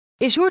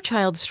Is your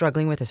child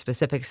struggling with a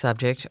specific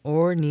subject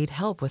or need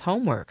help with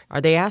homework?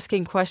 Are they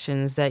asking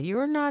questions that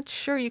you're not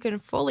sure you can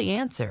fully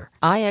answer?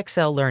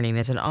 IXL Learning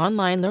is an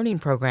online learning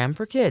program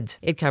for kids.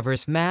 It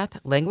covers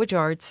math, language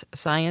arts,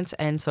 science,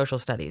 and social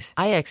studies.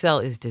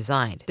 IXL is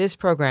designed. This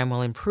program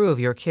will improve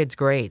your kids'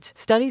 grades.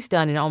 Studies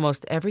done in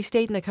almost every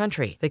state in the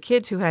country. The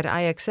kids who had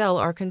IXL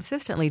are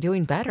consistently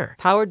doing better.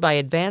 Powered by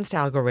advanced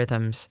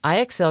algorithms,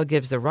 IXL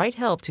gives the right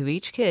help to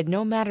each kid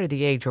no matter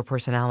the age or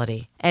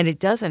personality. And it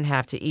doesn't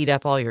have to eat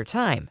up all your time.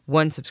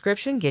 One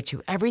subscription gets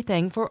you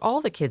everything for all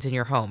the kids in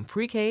your home,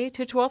 pre-K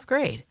to 12th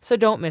grade. So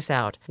don't miss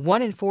out.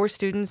 1 in 4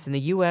 students in the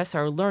U.S.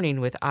 are learning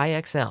with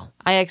IXL.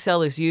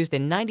 IXL is used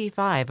in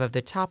 95 of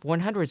the top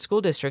 100 school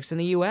districts in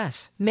the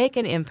U.S. Make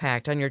an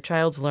impact on your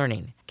child's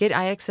learning. Get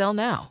IXL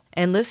now.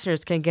 And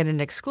listeners can get an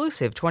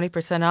exclusive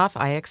 20% off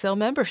IXL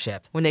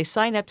membership when they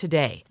sign up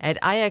today at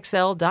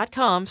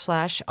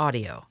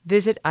IXL.com/audio.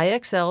 Visit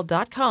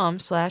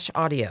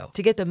IXL.com/audio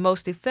to get the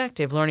most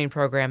effective learning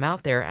program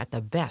out there at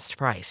the best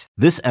price.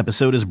 This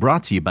episode is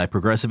brought to you by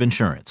Progressive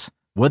Insurance.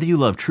 Whether you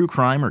love true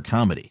crime or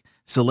comedy,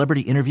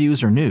 celebrity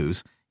interviews or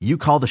news, you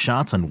call the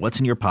shots on what's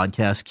in your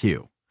podcast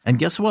queue. And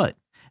guess what?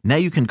 Now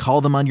you can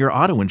call them on your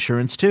auto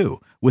insurance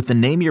too with the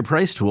Name Your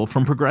Price tool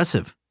from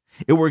Progressive.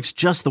 It works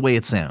just the way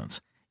it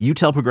sounds. You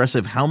tell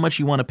Progressive how much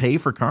you want to pay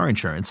for car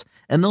insurance,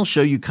 and they'll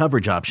show you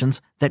coverage options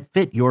that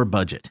fit your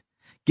budget.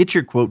 Get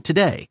your quote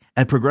today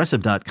at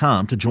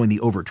Progressive.com to join the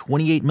over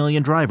 28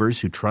 million drivers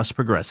who trust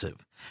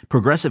Progressive.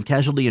 Progressive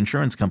Casualty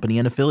Insurance Company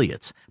and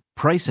Affiliates.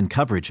 Price and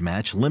coverage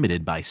match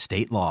limited by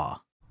state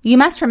law. You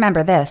Must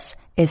Remember This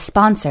is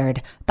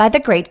sponsored by the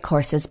Great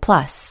Courses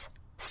Plus.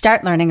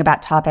 Start learning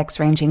about topics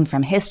ranging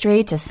from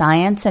history to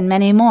science and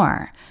many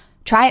more.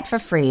 Try it for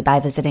free by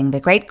visiting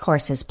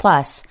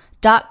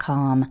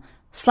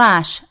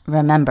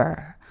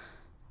thegreatcoursesplus.com/remember.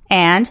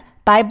 And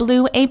by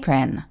Blue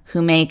Apron,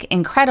 who make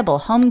incredible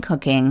home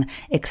cooking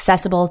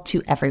accessible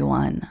to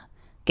everyone.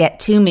 Get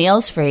 2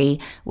 meals free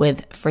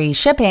with free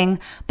shipping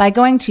by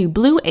going to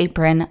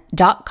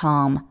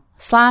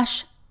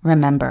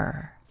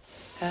blueapron.com/remember.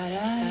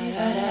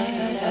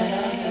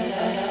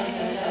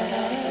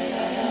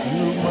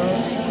 You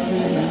must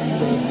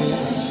remember,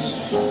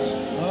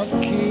 a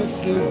kiss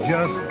is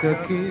just a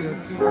kiss,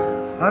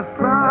 a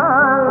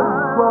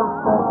sigh for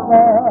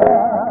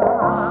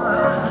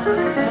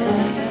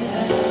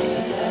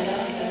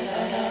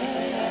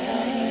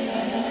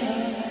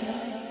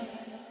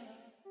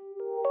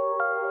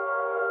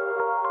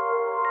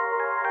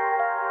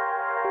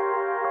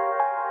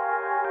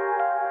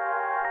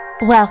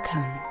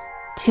Welcome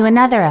to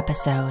another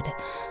episode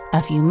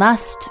of You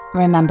Must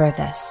Remember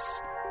This,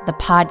 the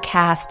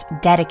podcast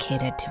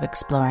dedicated to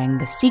exploring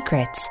the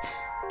secrets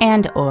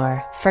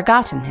and/or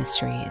forgotten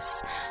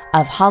histories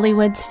of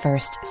Hollywood's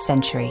first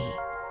century,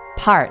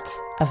 part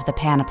of the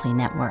Panoply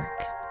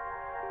Network.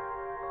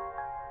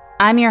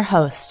 I'm your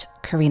host,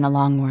 Karina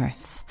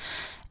Longworth,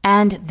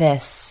 and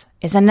this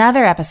is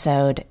another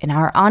episode in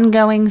our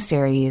ongoing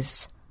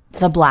series,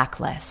 The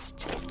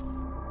Blacklist.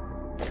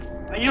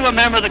 Are you a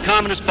member of the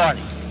Communist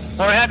Party?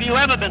 Or have you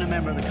ever been a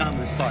member of the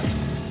Communist Party?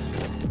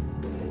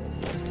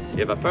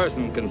 If a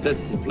person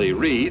consistently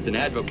reads and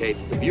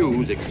advocates the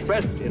views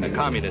expressed in a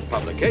communist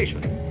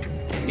publication,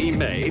 he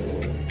may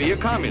be a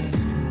communist.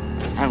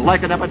 And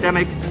like an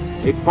epidemic,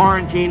 a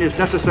quarantine is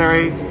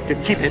necessary to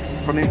keep it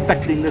from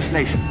infecting this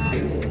nation.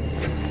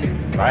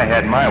 If I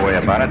had my way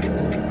about it,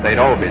 they'd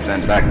all be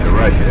sent back to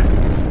Russia.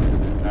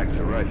 Back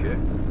to Russia.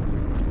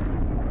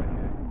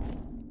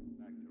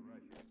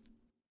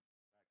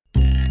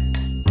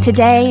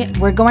 Today,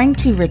 we're going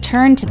to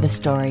return to the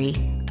story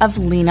of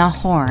Lena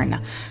Horne,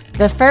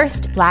 the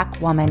first Black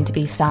woman to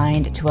be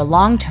signed to a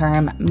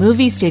long-term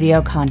movie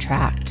studio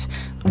contract,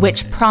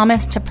 which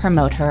promised to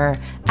promote her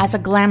as a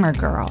glamour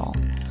girl.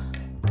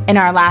 In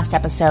our last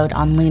episode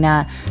on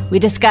Lena, we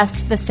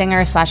discussed the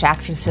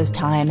singer-slash-actress's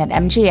time at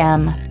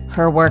MGM,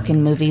 her work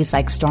in movies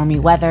like Stormy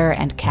Weather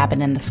and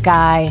Cabin in the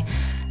Sky,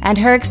 and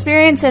her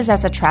experiences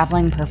as a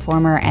traveling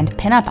performer and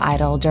pinup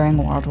idol during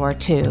World War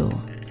II.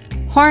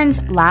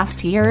 Horne's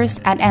last years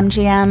at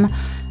MGM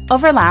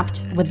overlapped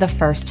with the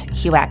first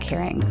HUAC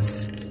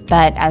hearings.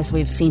 But as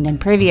we've seen in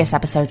previous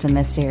episodes in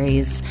this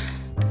series,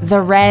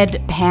 the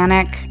Red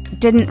Panic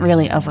didn't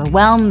really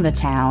overwhelm the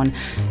town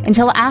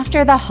until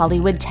after the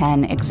Hollywood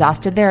 10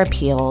 exhausted their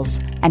appeals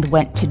and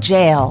went to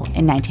jail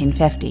in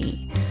 1950.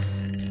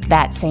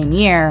 That same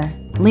year,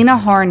 Lena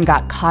Horne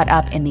got caught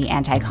up in the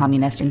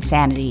anti-communist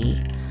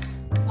insanity.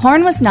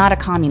 Horne was not a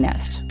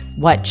communist.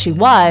 What she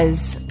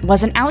was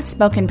an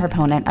outspoken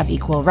proponent of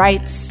equal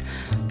rights,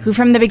 who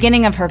from the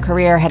beginning of her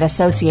career had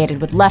associated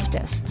with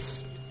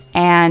leftists,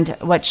 and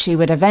what she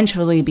would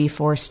eventually be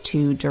forced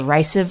to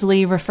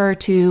derisively refer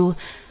to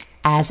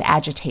as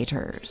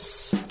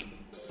agitators.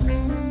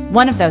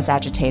 One of those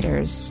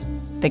agitators,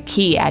 the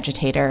key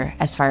agitator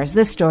as far as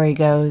this story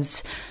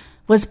goes,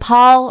 was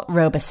Paul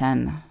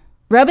Robeson.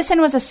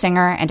 Robeson was a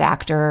singer and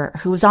actor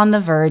who was on the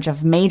verge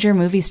of major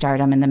movie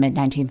stardom in the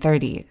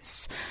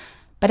mid-1930s.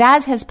 But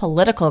as his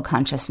political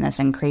consciousness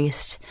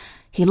increased,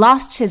 He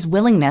lost his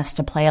willingness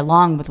to play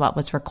along with what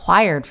was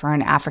required for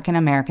an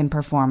African-American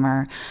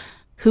performer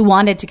who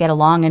wanted to get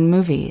along in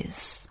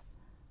movies.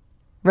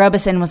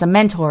 Robeson was a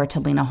mentor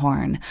to Lena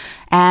Horne,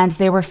 and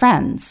they were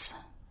friends.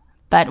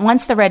 But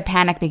once the Red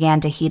Panic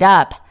began to heat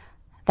up,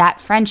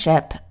 that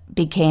friendship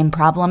became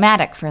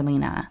problematic for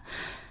Lena.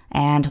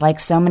 And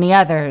like so many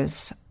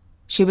others,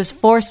 she was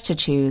forced to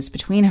choose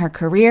between her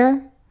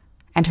career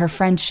and her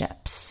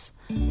friendships.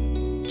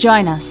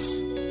 Join us,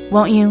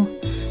 won't you,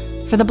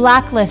 for the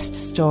Blacklist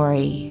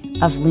story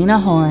of Lena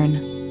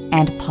Horne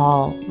and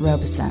Paul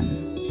Robeson.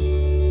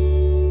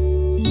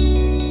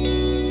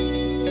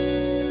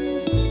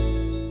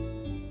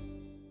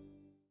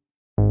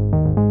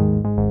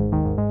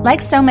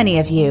 Like so many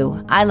of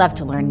you, I love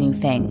to learn new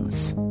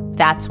things.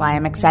 That's why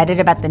I'm excited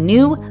about the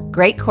new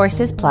Great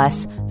Courses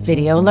Plus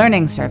video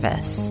learning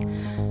service.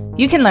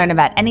 You can learn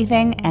about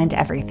anything and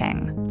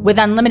everything, with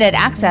unlimited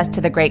access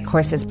to the Great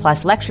Courses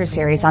Plus lecture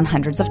series on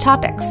hundreds of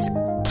topics,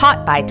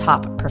 taught by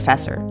top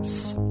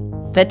professors.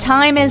 The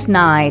time is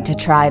nigh to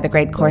try the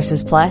Great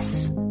Courses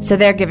Plus, so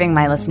they're giving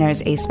my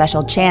listeners a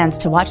special chance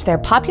to watch their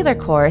popular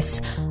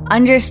course,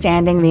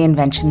 Understanding the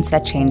Inventions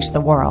That Changed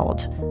the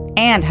World,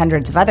 and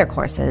hundreds of other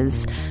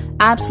courses,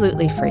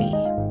 absolutely free.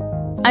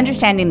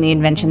 Understanding the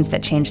Inventions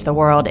That Changed the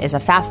World is a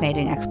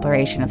fascinating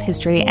exploration of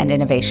history and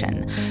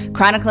innovation,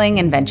 chronicling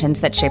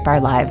inventions that shape our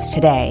lives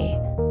today.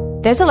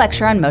 There's a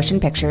lecture on motion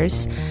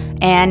pictures,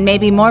 and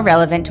maybe more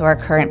relevant to our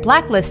current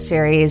Blacklist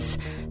series,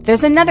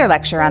 there's another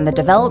lecture on the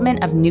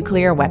development of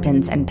nuclear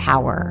weapons and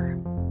power.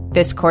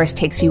 This course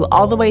takes you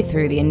all the way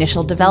through the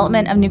initial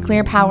development of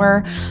nuclear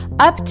power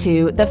up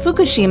to the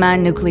Fukushima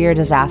nuclear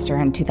disaster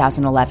in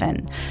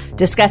 2011,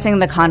 discussing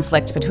the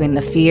conflict between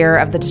the fear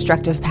of the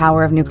destructive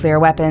power of nuclear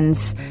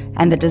weapons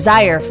and the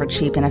desire for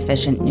cheap and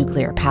efficient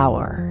nuclear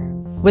power.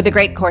 With the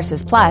Great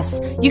Courses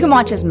Plus, you can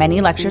watch as many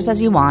lectures as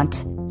you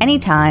want,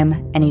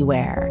 anytime,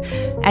 anywhere.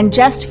 And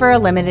just for a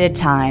limited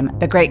time,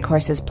 the Great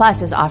Courses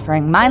Plus is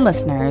offering my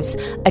listeners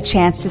a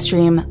chance to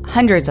stream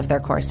hundreds of their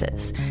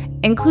courses,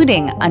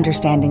 including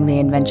Understanding the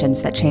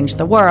Inventions That Changed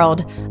the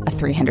World, a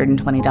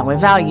 $320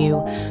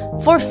 value,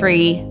 for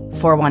free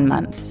for 1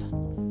 month.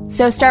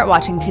 So start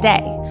watching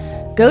today.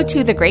 Go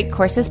to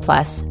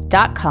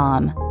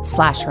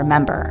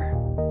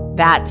thegreatcoursesplus.com/remember.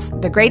 That's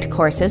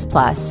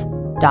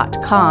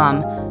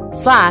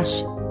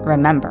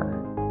thegreatcoursesplus.com/remember.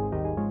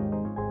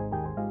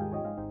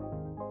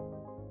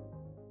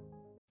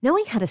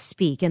 Knowing how to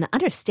speak and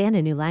understand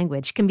a new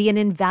language can be an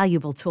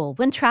invaluable tool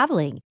when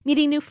traveling,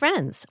 meeting new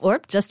friends, or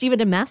just even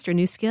to master a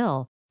new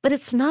skill. But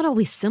it's not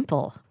always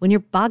simple when you're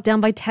bogged down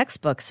by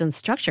textbooks and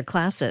structured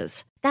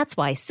classes. That's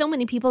why so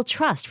many people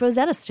trust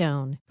Rosetta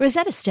Stone.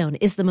 Rosetta Stone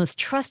is the most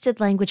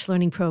trusted language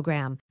learning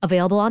program,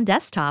 available on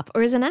desktop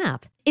or as an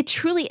app. It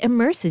truly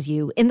immerses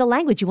you in the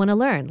language you want to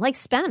learn, like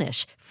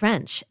Spanish,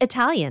 French,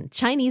 Italian,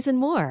 Chinese, and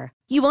more.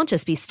 You won't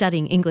just be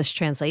studying English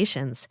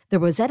translations. The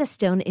Rosetta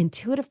Stone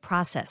intuitive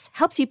process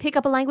helps you pick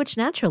up a language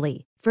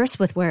naturally, first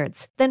with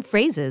words, then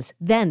phrases,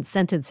 then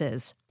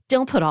sentences.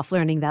 Don't put off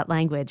learning that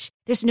language.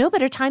 There's no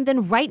better time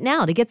than right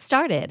now to get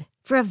started.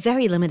 For a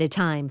very limited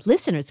time,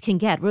 listeners can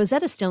get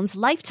Rosetta Stone's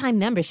lifetime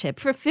membership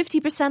for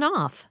 50%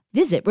 off.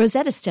 Visit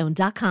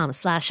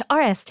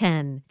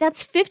rosettastone.com/rs10.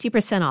 That's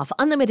 50% off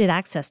unlimited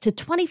access to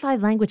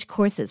 25 language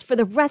courses for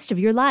the rest of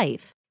your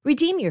life.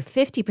 Redeem your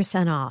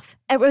 50% off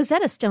at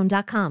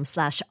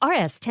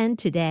rosettastone.com/rs10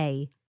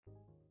 today.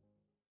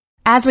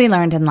 As we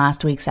learned in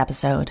last week's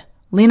episode,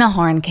 Lena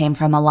Horne came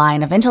from a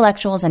line of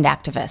intellectuals and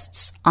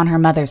activists on her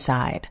mother's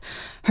side.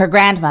 Her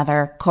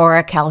grandmother,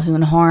 Cora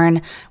Calhoun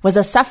Horne, was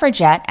a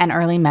suffragette and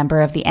early member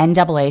of the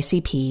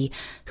NAACP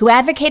who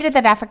advocated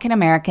that African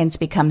Americans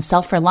become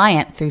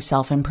self-reliant through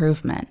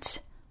self-improvement.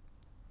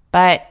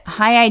 But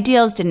high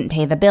ideals didn't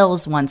pay the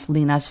bills once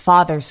Lena's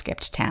father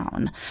skipped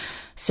town.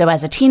 So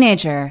as a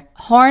teenager,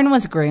 Horne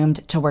was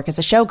groomed to work as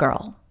a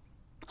showgirl.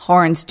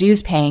 Horne's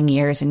dues-paying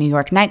years in New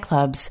York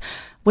nightclubs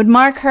would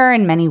mark her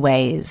in many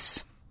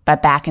ways.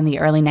 But back in the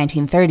early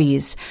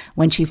 1930s,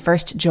 when she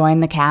first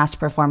joined the cast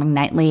performing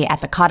nightly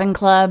at the Cotton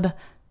Club,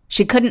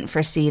 she couldn't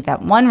foresee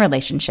that one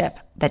relationship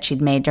that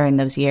she'd made during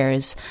those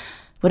years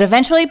would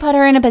eventually put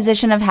her in a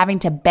position of having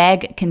to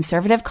beg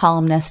conservative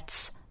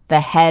columnists,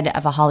 the head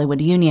of a Hollywood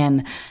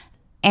union,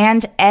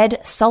 and Ed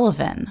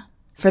Sullivan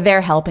for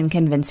their help in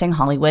convincing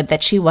Hollywood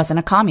that she wasn't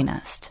a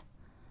communist.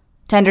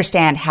 To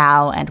understand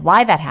how and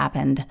why that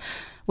happened,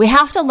 we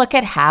have to look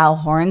at how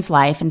Horne's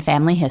life and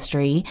family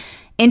history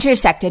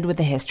intersected with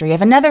the history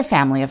of another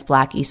family of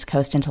Black East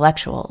Coast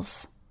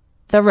intellectuals,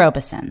 the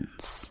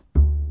Robesons.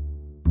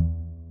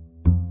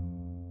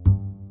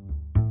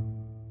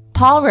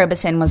 Paul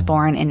Robeson was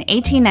born in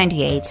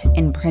 1898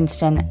 in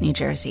Princeton, New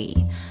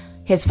Jersey.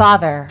 His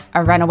father,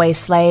 a runaway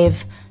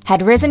slave,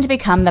 had risen to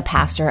become the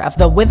pastor of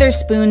the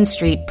Witherspoon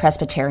Street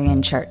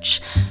Presbyterian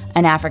Church,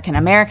 an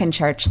African-American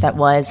church that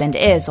was and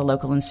is a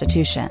local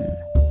institution.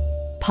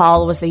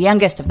 Paul was the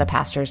youngest of the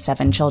pastor's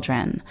 7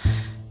 children.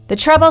 The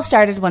trouble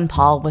started when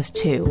Paul was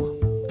 2.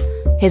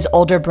 His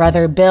older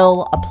brother,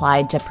 Bill,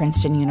 applied to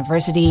Princeton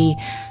University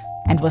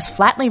and was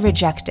flatly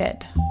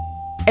rejected.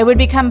 It would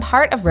become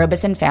part of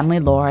Robeson family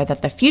lore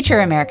that the future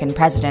American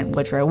president,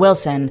 Woodrow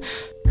Wilson,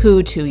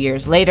 who 2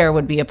 years later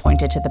would be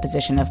appointed to the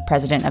position of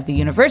president of the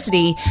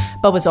university,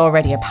 but was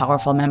already a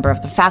powerful member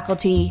of the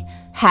faculty,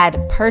 had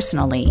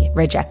personally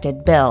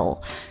rejected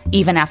Bill,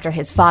 even after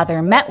his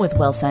father met with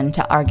Wilson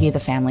to argue the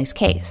family's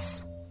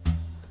case.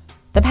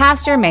 The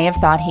pastor may have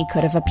thought he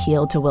could have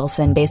appealed to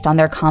Wilson based on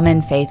their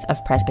common faith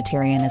of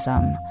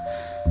Presbyterianism.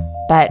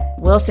 But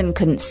Wilson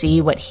couldn't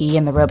see what he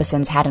and the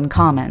Robesons had in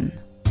common.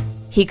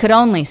 He could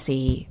only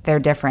see their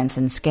difference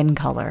in skin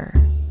color.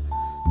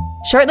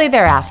 Shortly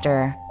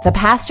thereafter, the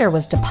pastor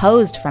was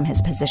deposed from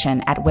his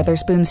position at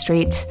Witherspoon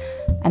Street,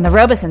 and the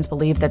Robesons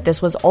believed that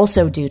this was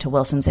also due to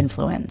Wilson's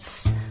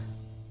influence.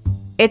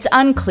 It's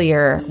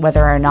unclear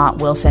whether or not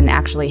Wilson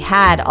actually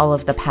had all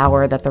of the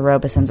power that the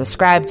Robesons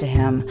ascribed to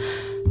him,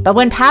 but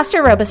when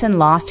Pastor Robeson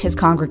lost his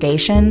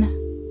congregation,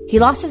 he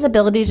lost his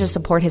ability to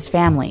support his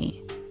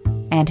family,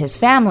 and his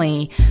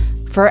family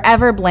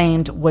forever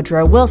blamed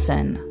Woodrow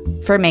Wilson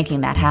for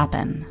making that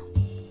happen.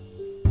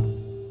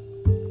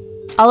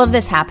 All of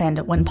this happened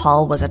when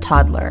Paul was a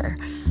toddler.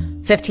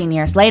 15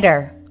 years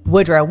later,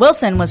 Woodrow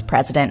Wilson was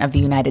president of the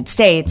United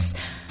States,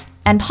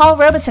 and Paul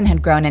Robeson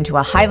had grown into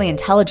a highly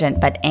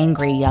intelligent but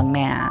angry young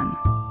man.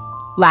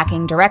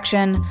 Lacking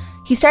direction,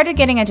 he started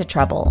getting into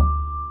trouble.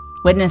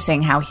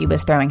 Witnessing how he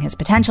was throwing his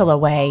potential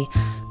away,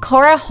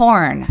 Cora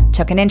Horne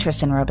took an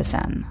interest in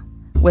Robeson.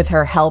 With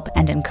her help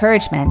and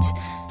encouragement,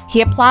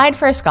 he applied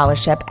for a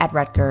scholarship at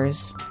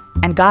Rutgers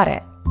and got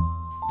it.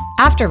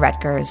 After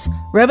Rutgers,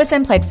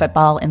 Robeson played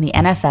football in the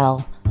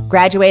NFL,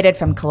 graduated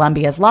from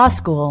Columbia's law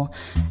school,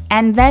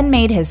 and then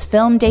made his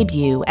film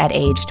debut at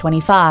age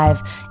 25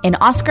 in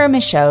Oscar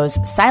Michaud's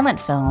silent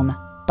film,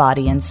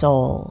 Body and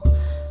Soul.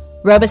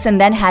 Robeson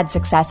then had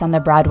success on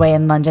the Broadway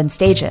and London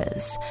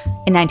stages.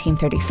 In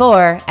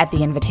 1934, at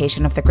the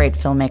invitation of the great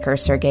filmmaker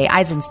Sergei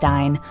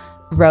Eisenstein,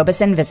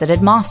 Robeson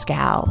visited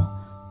Moscow.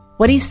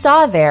 What he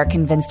saw there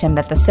convinced him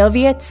that the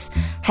Soviets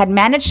had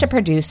managed to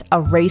produce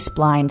a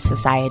race-blind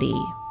society,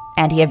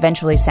 and he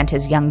eventually sent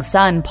his young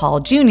son, Paul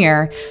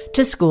Jr.,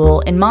 to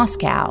school in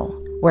Moscow,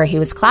 where he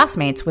was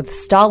classmates with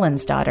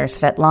Stalin's daughter,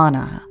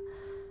 Svetlana.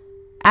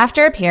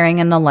 After appearing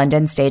in the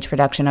London stage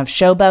production of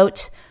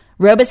Showboat,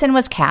 Robeson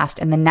was cast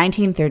in the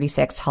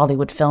 1936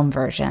 Hollywood film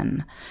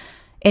version.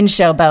 In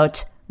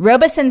Showboat,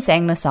 Robeson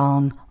sang the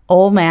song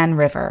Old Man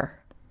River,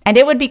 and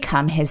it would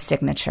become his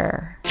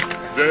signature.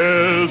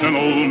 There's an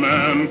old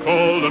man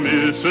called the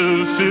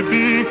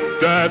Mississippi.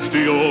 That's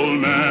the old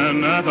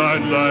man that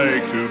I'd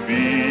like to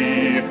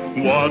be.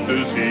 What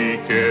does he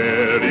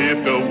care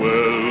if the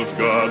world's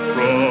got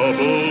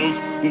troubles?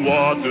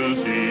 What does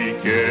he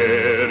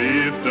care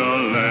if the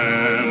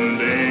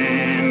land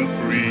ain't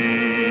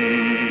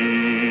free?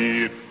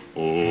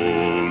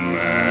 Old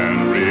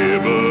Man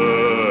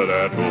River,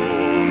 that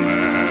old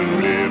man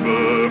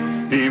River,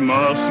 he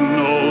must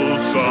know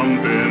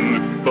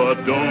something, but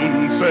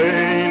don't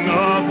say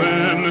nothing.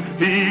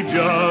 He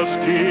just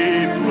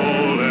keeps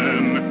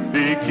rolling.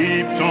 He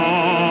keeps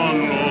on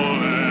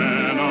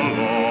rolling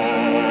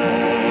along.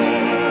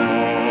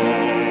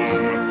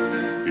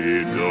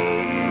 He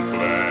don't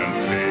plant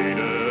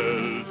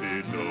potatoes.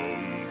 He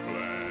don't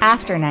plant...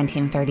 After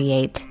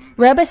 1938,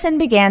 Robeson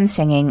began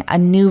singing a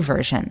new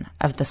version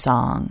of the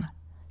song.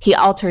 He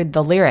altered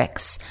the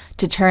lyrics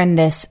to turn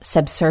this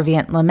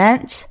subservient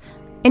lament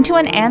into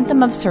an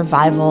anthem of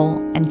survival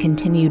and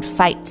continued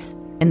fight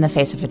in the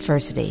face of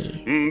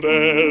adversity.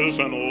 There's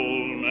an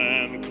old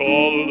man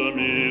called the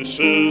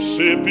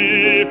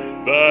Mississippi.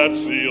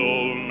 That's the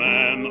old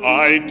man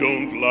I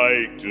don't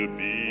like to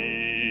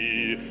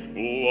be.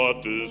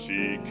 What does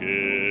he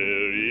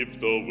care if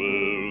the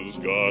world's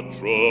got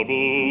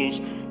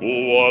troubles?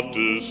 What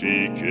does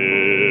he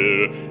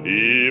care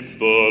if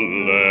the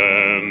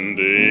land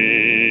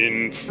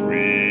ain't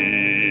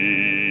free?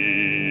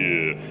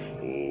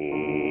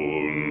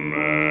 Old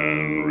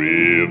Man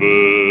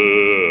River,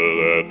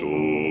 that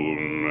old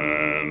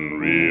Man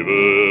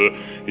River,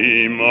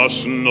 he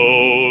must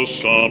know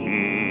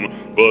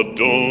something, but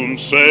don't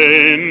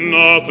say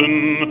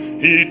nothing.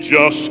 He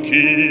just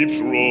keeps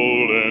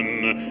rolling.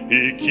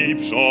 He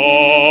keeps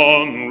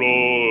on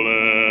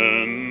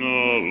rolling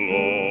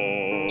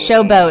along.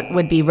 Showboat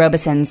would be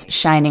Robeson's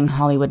shining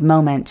Hollywood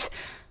moment,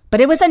 but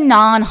it was a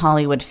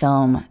non-Hollywood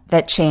film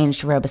that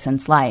changed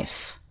Robeson's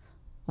life.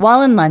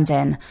 While in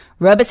London,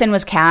 Robeson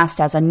was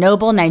cast as a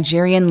noble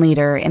Nigerian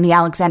leader in the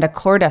Alexander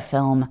Korda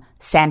film,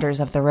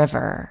 Sanders of the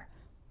River.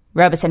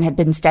 Robeson had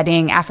been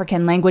studying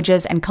African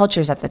languages and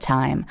cultures at the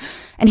time,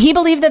 and he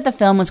believed that the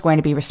film was going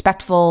to be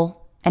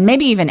respectful and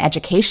maybe even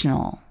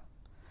educational.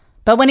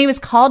 But when he was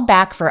called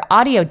back for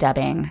audio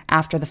dubbing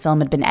after the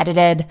film had been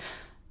edited,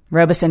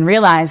 Robeson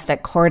realized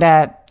that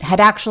Korda had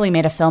actually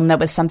made a film that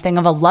was something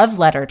of a love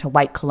letter to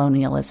white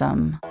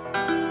colonialism.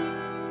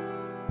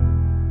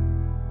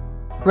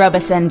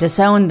 Robeson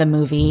disowned the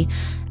movie,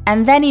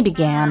 and then he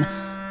began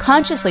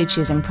consciously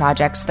choosing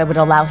projects that would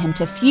allow him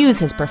to fuse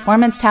his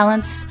performance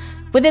talents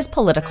with his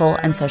political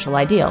and social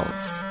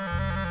ideals.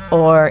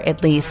 Or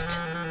at least,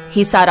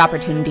 he sought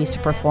opportunities to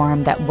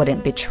perform that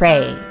wouldn't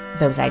betray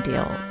those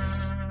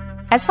ideals.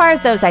 As far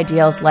as those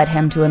ideals led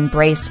him to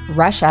embrace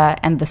Russia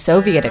and the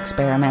Soviet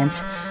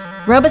experiment,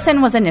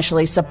 Robeson was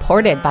initially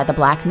supported by the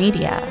black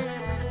media.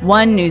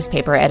 One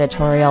newspaper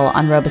editorial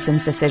on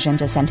Robeson's decision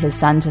to send his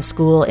son to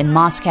school in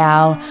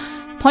Moscow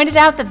pointed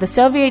out that the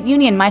Soviet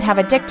Union might have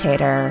a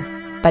dictator,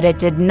 but it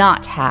did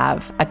not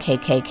have a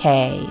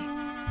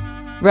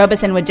KKK.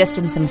 Robeson would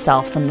distance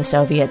himself from the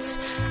Soviets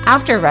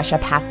after Russia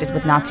pacted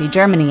with Nazi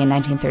Germany in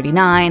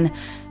 1939,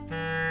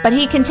 but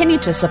he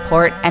continued to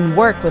support and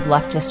work with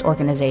leftist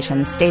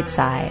organizations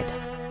stateside.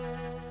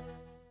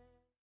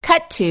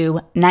 Cut to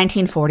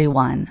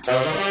 1941.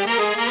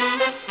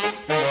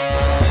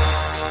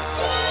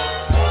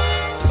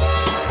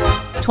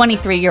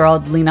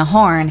 23-year-old Lena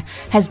Horne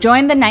has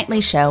joined the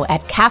nightly show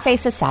at Cafe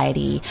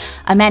Society,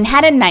 a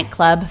Manhattan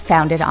nightclub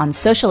founded on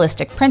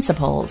socialistic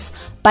principles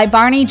by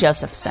Barney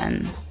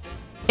Josephson.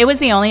 It was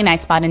the only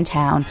night spot in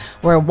town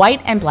where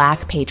white and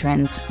black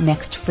patrons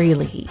mixed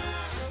freely.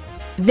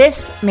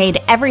 This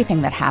made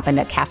everything that happened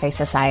at Cafe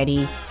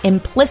Society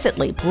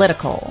implicitly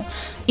political,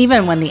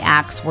 even when the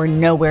acts were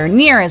nowhere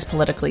near as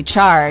politically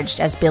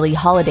charged as Billie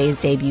Holiday's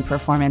debut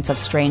performance of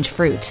Strange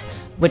Fruit,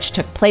 which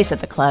took place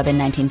at the club in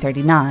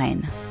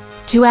 1939.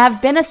 To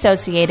have been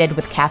associated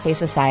with Cafe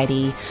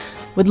Society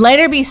would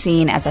later be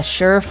seen as a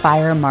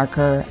surefire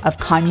marker of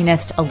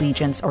communist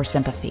allegiance or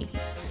sympathy.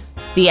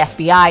 The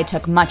FBI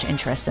took much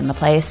interest in the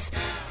place,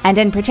 and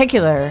in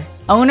particular,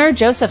 owner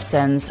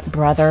Josephson's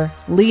brother,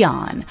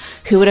 Leon,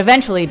 who would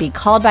eventually be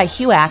called by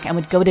HUAC and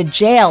would go to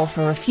jail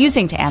for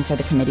refusing to answer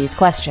the committee's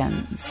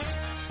questions.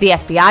 The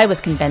FBI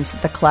was convinced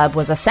that the club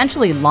was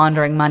essentially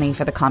laundering money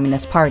for the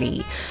Communist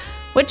Party,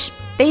 which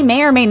they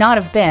may or may not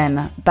have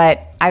been,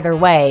 but either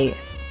way,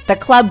 the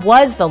club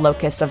was the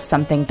locus of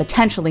something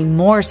potentially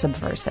more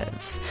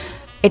subversive.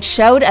 It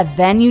showed a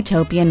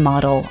then-utopian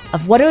model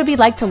of what it would be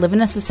like to live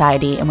in a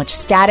society in which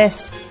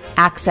status,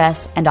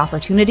 access, and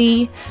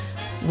opportunity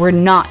were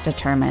not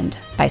determined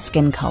by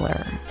skin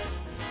color.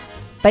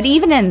 But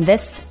even in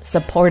this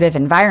supportive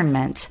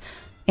environment,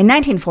 in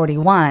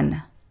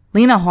 1941,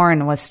 Lena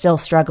Horne was still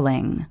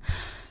struggling.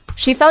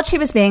 She felt she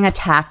was being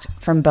attacked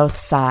from both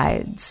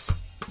sides.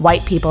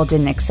 White people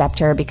didn't accept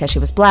her because she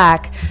was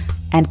black,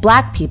 and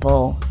black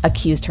people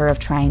accused her of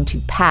trying to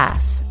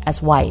pass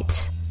as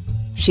white.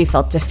 She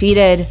felt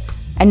defeated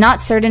and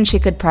not certain she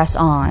could press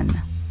on.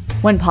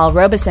 When Paul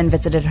Robeson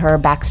visited her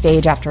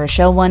backstage after a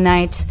show one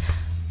night,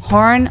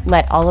 Horne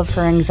let all of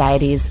her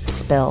anxieties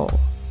spill.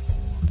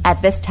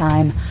 At this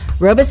time,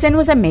 Robeson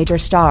was a major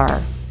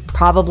star,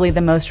 probably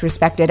the most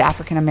respected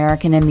African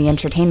American in the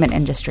entertainment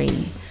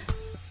industry.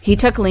 He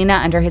took Lena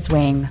under his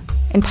wing,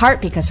 in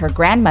part because her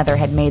grandmother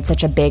had made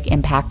such a big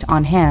impact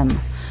on him.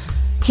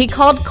 He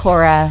called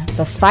Cora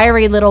the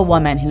fiery little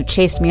woman who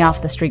chased me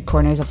off the street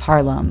corners of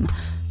Harlem,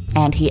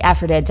 and he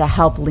efforted to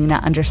help Lena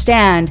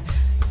understand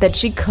that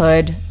she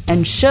could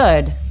and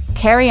should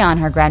carry on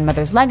her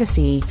grandmother's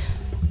legacy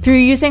through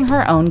using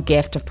her own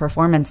gift of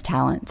performance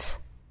talent.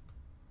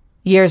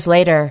 Years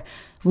later,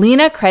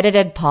 Lena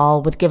credited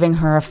Paul with giving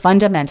her a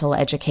fundamental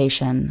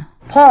education.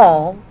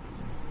 Paul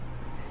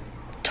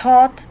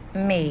taught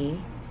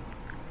me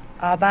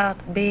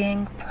about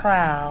being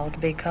proud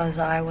because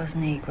I was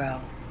Negro.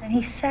 And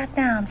he sat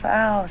down for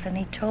hours and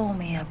he told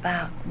me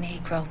about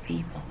Negro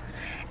people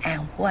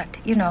and what,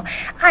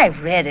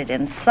 I've read it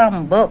in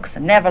some books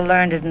and never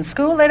learned it in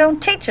school. They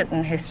don't teach it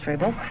in history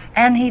books.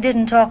 And he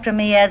didn't talk to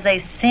me as a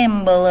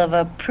symbol of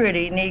a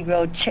pretty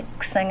Negro chick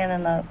singing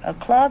in a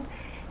club.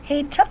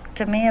 He talked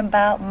to me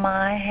about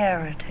my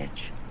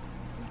heritage.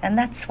 And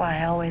that's why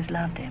I always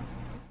loved him.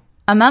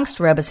 Amongst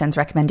Robeson's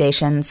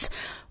recommendations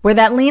were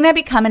that Lena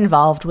become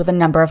involved with a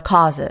number of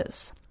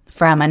causes,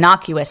 from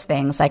innocuous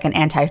things like an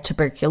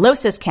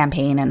anti-tuberculosis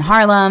campaign in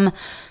Harlem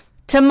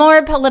to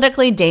more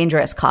politically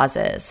dangerous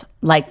causes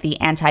like the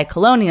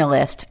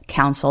Anti-Colonialist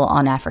Council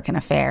on African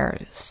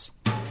Affairs.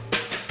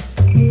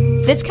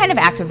 This kind of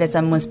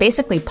activism was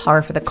basically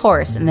par for the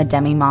course in the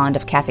demi-monde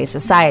of Cafe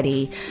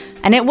Society,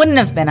 and it wouldn't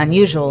have been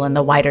unusual in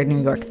the wider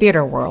New York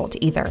theater world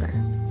either.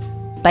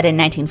 But in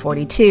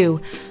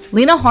 1942,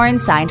 Lena Horne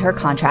signed her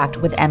contract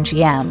with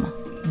MGM,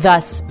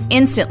 thus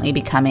instantly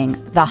becoming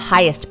the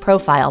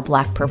highest-profile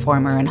black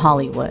performer in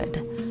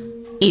Hollywood.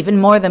 Even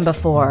more than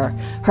before,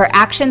 her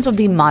actions would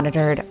be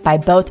monitored by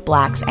both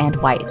blacks and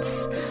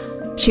whites.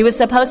 She was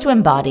supposed to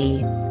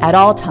embody, at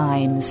all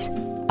times,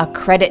 a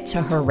credit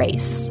to her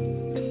race,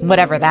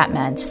 whatever that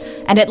meant,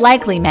 and it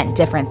likely meant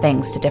different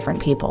things to different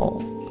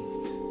people.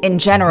 In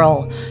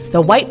general,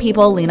 the white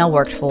people Lena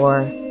worked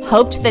for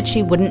hoped that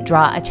she wouldn't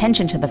draw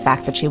attention to the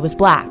fact that she was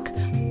black,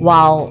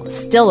 while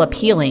still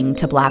appealing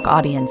to black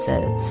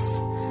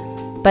audiences.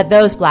 But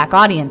those black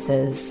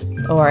audiences,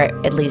 or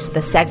at least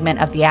the segment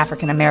of the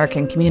African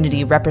American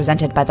community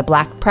represented by the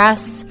black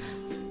press,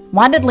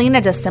 wanted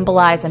Lena to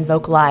symbolize and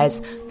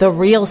vocalize the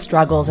real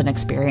struggles and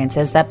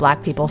experiences that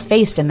black people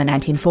faced in the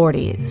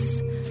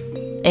 1940s.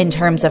 In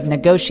terms of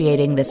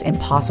negotiating this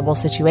impossible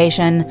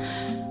situation,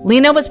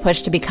 Lena was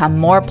pushed to become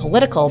more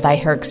political by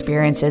her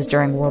experiences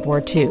during World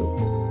War II,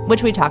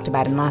 which we talked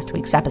about in last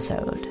week's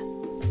episode.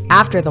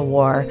 After the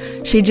war,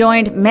 she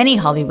joined many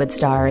Hollywood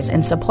stars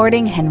in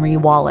supporting Henry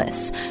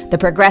Wallace, the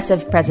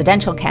progressive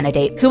presidential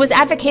candidate who was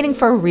advocating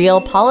for real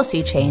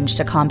policy change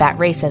to combat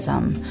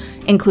racism,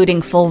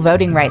 including full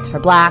voting rights for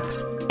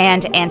blacks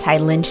and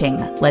anti-lynching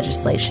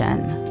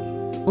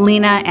legislation.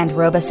 Lena and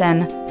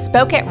Robeson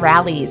spoke at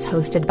rallies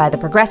hosted by the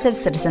Progressive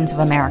Citizens of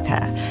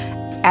America,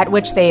 at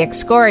which they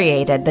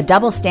excoriated the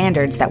double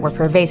standards that were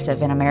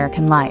pervasive in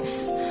American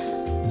life.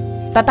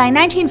 But by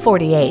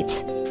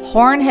 1948,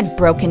 Horne had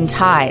broken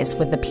ties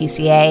with the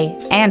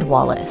PCA and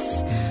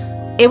Wallace.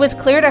 It was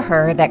clear to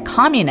her that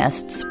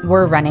communists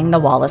were running the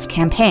Wallace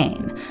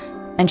campaign,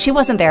 and she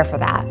wasn't there for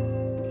that.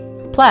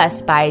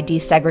 Plus, by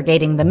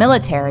desegregating the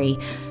military,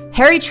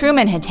 Harry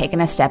Truman had taken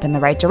a step in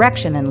the right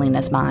direction in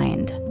Lena's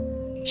mind.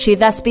 She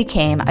thus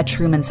became a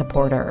Truman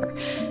supporter,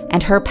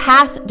 and her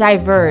path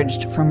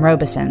diverged from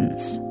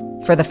Robeson's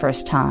for the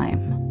first time.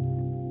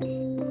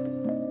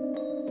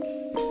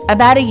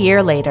 About a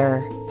year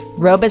later,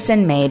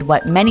 Robeson made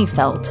what many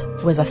felt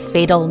was a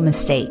fatal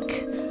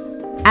mistake.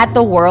 At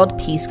the World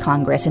Peace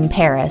Congress in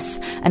Paris,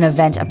 an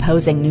event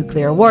opposing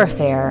nuclear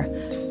warfare,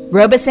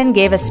 Robeson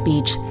gave a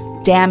speech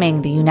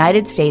damning the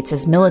United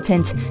States'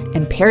 militant,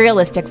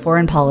 imperialistic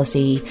foreign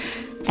policy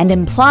and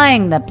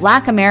implying that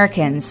Black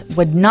Americans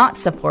would not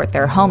support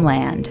their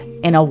homeland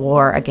in a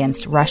war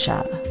against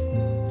Russia.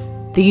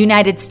 The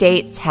United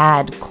States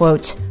had,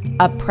 quote,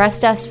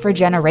 oppressed us for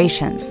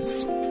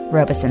generations,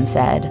 Robeson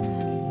said.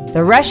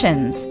 The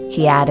Russians,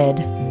 he added,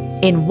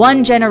 in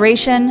one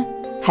generation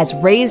has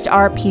raised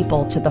our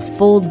people to the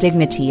full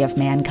dignity of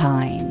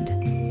mankind.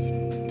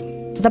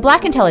 The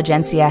Black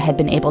intelligentsia had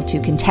been able to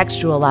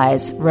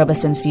contextualize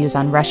Robeson's views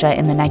on Russia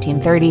in the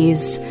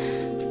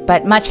 1930s,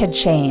 but much had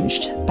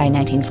changed by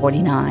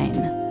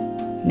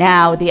 1949.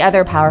 Now, the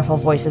other powerful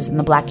voices in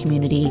the Black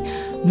community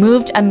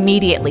moved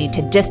immediately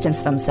to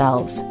distance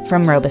themselves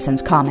from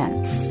Robeson's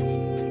comments.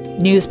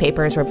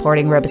 Newspapers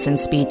reporting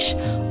Robeson's speech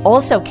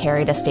also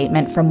carried a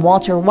statement from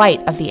Walter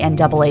White of the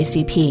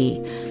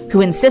NAACP, who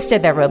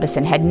insisted that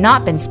Robeson had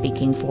not been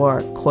speaking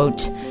for,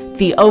 quote,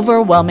 the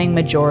overwhelming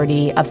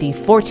majority of the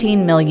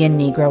 14 million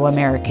Negro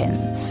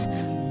Americans.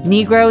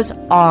 Negroes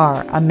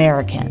are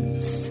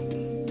Americans.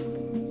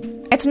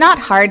 It's not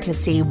hard to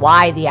see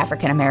why the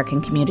African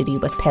American community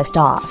was pissed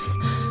off.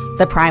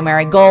 The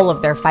primary goal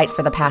of their fight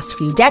for the past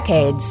few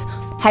decades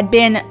had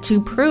been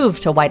to prove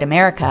to white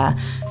America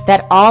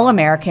that all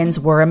Americans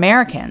were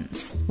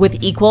Americans,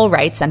 with equal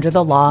rights under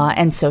the law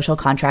and social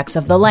contracts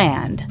of the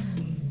land.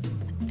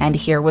 And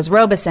here was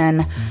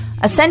Robeson,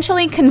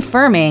 essentially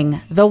confirming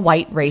the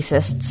white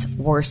racists'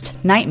 worst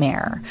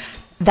nightmare,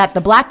 that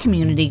the Black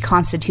community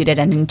constituted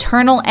an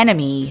internal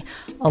enemy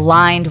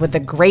aligned with the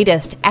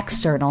greatest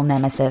external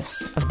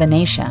nemesis of the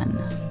nation.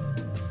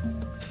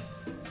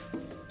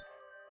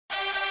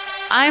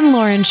 I'm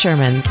Lauren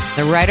Sherman,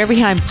 the writer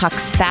behind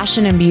Puck's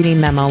Fashion and Beauty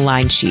Memo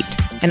line sheet,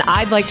 and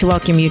I'd like to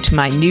welcome you to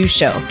my new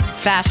show,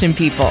 Fashion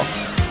People.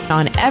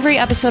 On every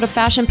episode of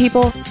Fashion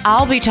People,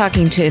 I'll be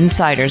talking to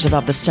insiders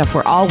about the stuff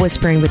we're all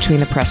whispering between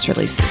the press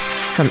releases,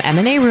 from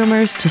M&A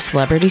rumors to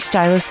celebrity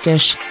stylist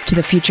dish to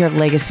the future of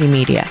legacy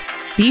media.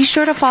 Be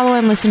sure to follow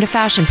and listen to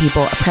Fashion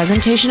People, a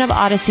presentation of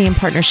Odyssey in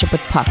partnership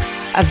with Puck,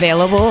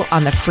 available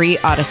on the free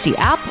Odyssey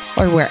app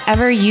or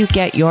wherever you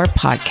get your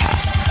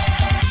podcasts.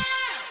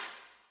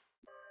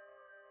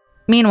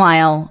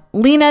 Meanwhile,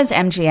 Lena's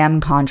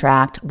MGM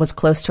contract was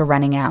close to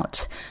running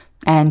out,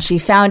 and she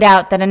found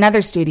out that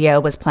another studio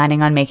was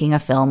planning on making a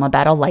film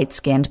about a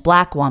light-skinned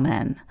Black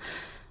woman.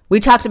 We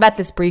talked about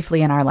this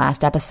briefly in our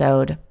last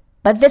episode,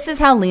 but this is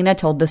how Lena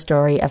told the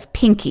story of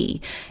Pinky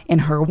in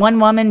her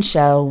one-woman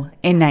show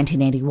in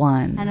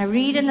 1981. And I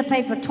read in the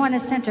paper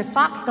 20th Century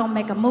Fox gonna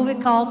make a movie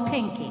called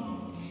Pinky.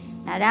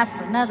 Now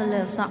that's another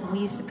little something we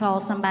used to call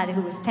somebody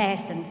who was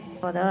passing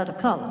for the other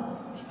color.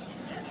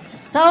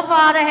 So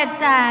far, they had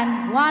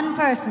signed one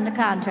person to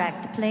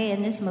contract to play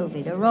in this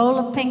movie, the role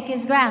of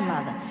Pinky's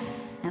grandmother.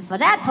 And for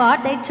that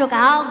part, they took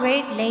our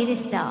great lady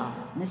star,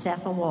 Miss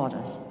Ethel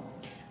Waters.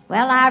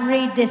 Well, I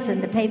read this in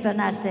the paper, and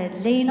I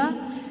said,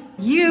 Lena,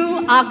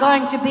 you are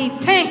going to be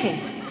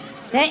Pinky.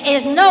 There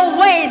is no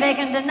way they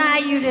can deny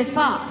you this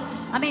part.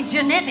 I mean,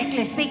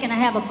 genetically speaking, I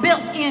have a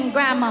built-in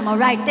grandmama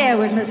right there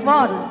with Miss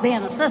Waters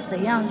being a sister,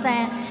 you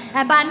understand?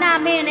 And by now,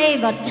 me and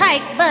Ava are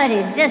tight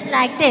buddies, just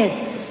like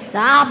this. So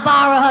I'll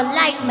borrow her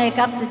light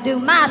makeup to do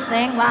my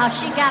thing while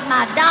she got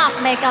my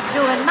dark makeup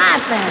doing my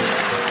thing.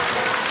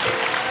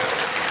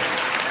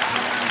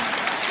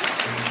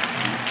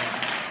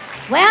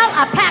 Well,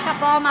 I pack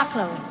up all my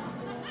clothes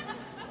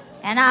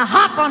and I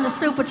hop on the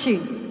Super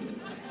Chief.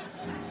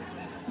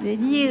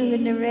 Then you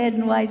in the red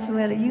and white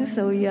sweater, you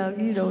so young,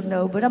 you don't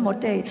know, but I'm gonna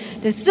tell you,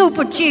 the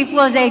Super Chief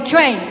was a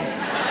train.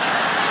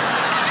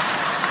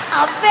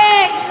 A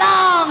big,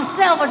 long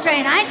silver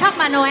train. I ain't talking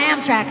about no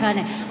Amtrak,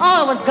 honey.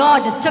 Oh, it was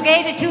gorgeous. Took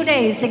 82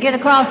 days to get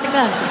across the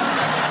country.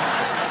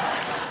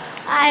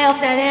 I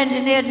helped that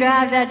engineer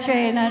drive that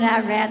train, and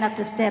I ran up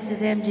the steps at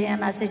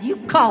MGM. I said, you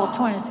call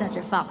 20th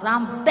Century Fox.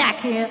 I'm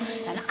back here,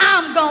 and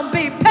I'm going to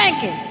be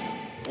Pinky.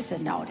 They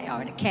said, no, they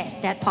already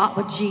cast that part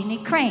with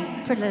Jeannie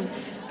Crane. Pretty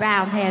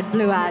brown-haired,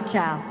 blue-eyed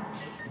child.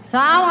 So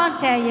I want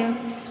to tell you,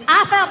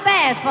 I felt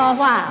bad for a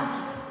while.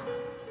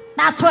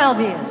 About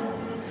 12 years.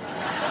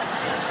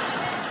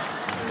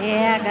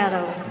 Yeah, I got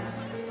over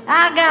it.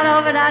 I got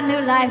over it. I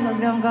knew life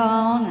was going to go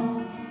on,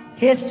 and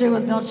history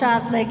was going to try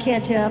to play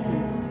catch-up.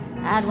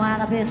 I'd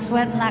wind up here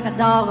sweating like a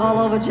dog all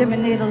over Jimmy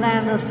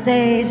Needlelander's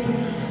stage,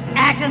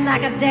 acting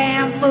like a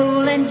damn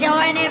fool,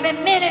 enjoying every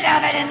minute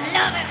of it and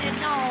loving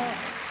it all.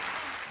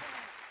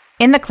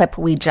 In the clip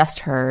we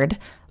just heard,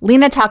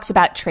 Lena talks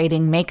about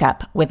trading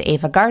makeup with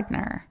Ava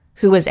Gardner,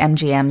 who was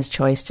MGM's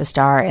choice to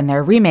star in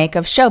their remake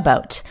of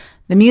Showboat,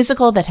 the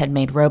musical that had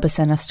made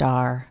Robeson a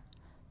star.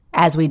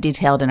 As we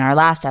detailed in our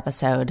last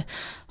episode,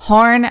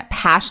 Horne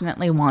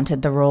passionately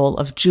wanted the role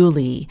of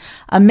Julie,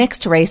 a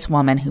mixed-race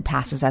woman who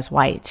passes as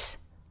white.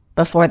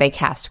 Before they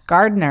cast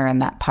Gardner in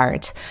that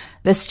part,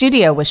 the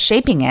studio was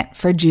shaping it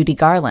for Judy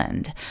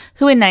Garland,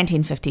 who in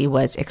 1950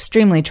 was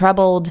extremely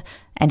troubled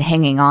and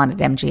hanging on at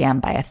MGM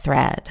by a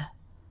thread.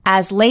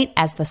 As late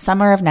as the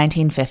summer of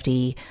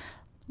 1950,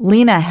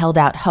 Lena held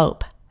out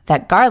hope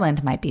that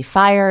Garland might be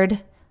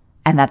fired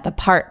and that the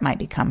part might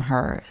become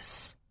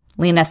hers.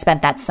 Lena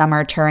spent that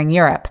summer touring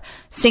Europe,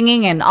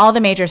 singing in all the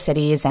major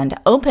cities and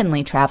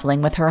openly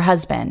traveling with her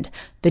husband,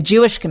 the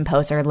Jewish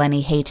composer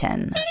Lenny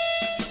Hayton.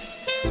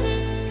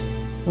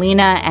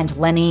 Lena and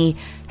Lenny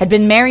had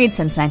been married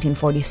since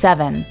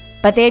 1947,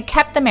 but they had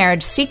kept the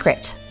marriage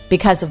secret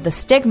because of the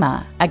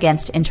stigma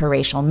against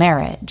interracial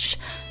marriage.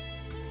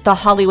 The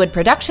Hollywood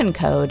Production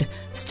Code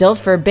still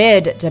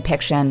forbid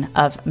depiction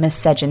of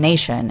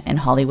miscegenation in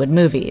Hollywood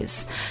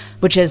movies,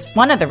 which is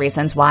one of the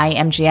reasons why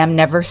MGM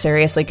never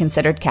seriously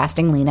considered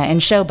casting Lena in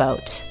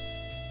Showboat.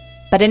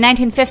 But in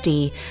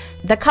 1950,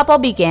 the couple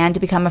began to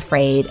become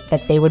afraid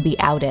that they would be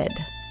outed.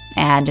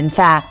 And in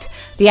fact,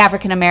 the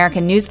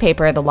African-American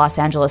newspaper, the Los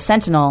Angeles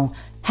Sentinel,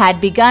 had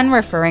begun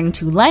referring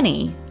to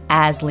Lenny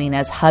as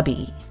Lena's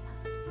hubby.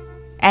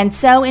 And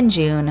so in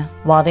June,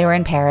 while they were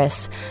in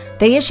Paris,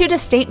 they issued a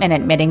statement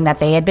admitting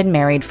that they had been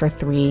married for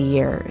 3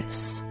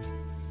 years.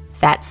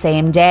 That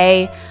same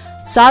day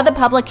saw the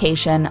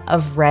publication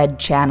of Red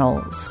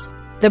Channels,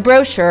 the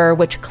brochure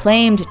which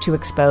claimed to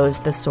expose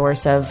the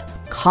source of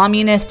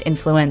communist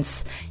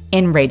influence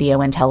in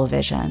radio and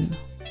television.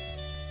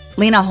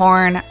 Lena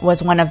Horne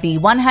was one of the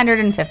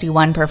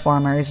 151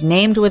 performers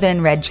named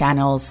within Red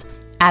Channels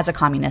as a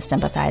communist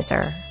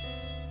sympathizer.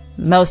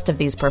 Most of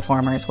these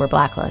performers were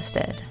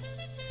blacklisted.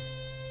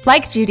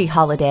 Like Judy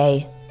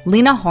Holliday,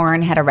 Lena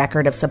Horne had a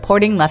record of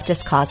supporting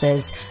leftist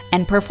causes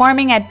and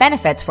performing at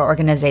benefits for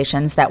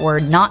organizations that were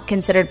not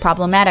considered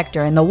problematic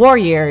during the war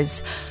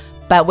years,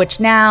 but which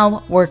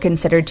now were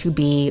considered to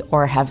be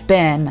or have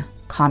been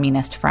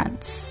communist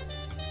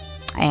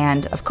fronts.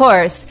 And, of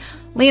course,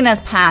 Lena's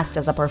past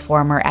as a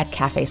performer at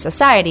Cafe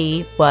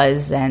Society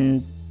was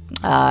an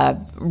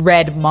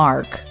red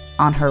mark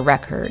on her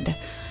record.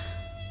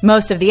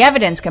 Most of the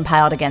evidence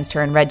compiled against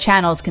her in Red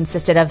Channels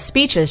consisted of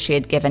speeches she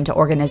had given to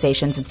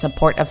organizations in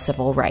support of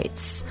civil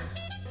rights.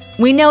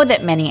 We know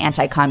that many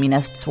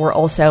anti-communists were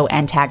also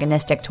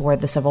antagonistic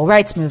toward the civil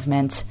rights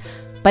movement,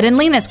 but in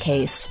Lena's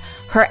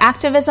case, her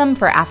activism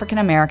for African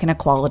American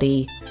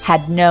equality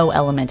had no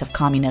element of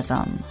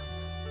communism.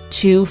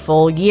 2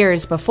 full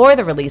years before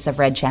the release of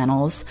Red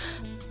Channels,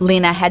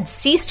 Lena had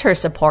ceased her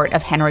support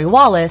of Henry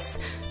Wallace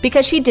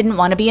because she didn't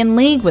want to be in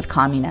league with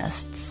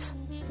communists.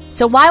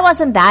 So why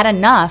wasn't that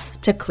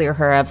enough to clear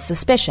her of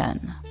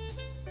suspicion?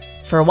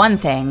 For one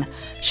thing,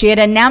 she had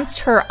announced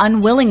her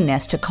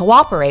unwillingness to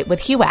cooperate with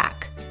HUAC,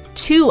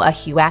 to a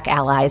HUAC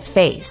ally's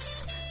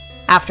face.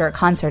 After a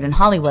concert in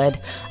Hollywood,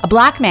 a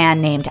black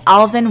man named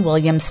Alvin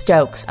William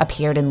Stokes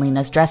appeared in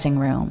Lena's dressing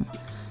room.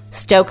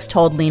 Stokes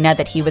told Lena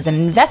that he was an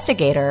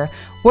investigator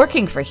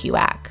working for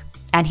HUAC,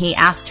 and he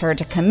asked her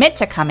to commit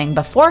to coming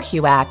before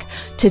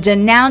HUAC to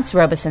denounce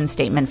Robeson's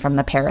statement from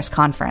the Paris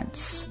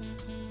conference.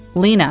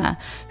 Lena,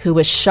 who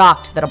was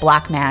shocked that a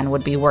black man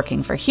would be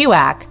working for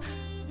HUAC,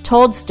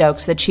 told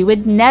Stokes that she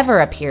would never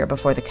appear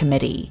before the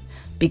committee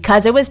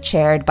because it was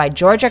chaired by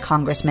Georgia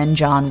Congressman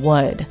John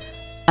Wood,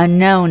 a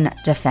known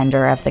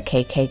defender of the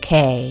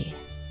KKK.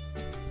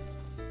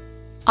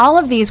 All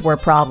of these were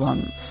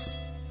problems,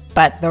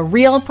 but the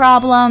real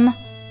problem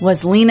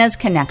was Lena's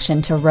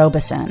connection to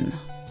Robeson,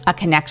 a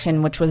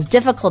connection which was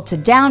difficult to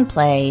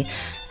downplay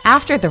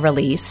after the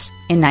release,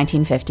 in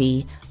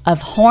 1950, of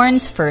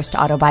Horne's first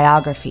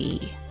autobiography.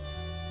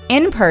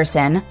 In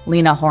person,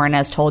 Lena Horne,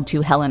 as told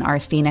to Helen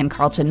Arstein and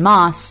Carlton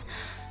Moss,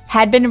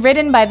 had been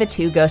written by the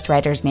 2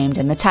 ghostwriters named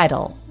in the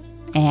title.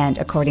 And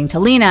according to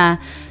Lena,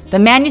 the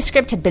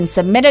manuscript had been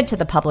submitted to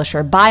the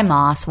publisher by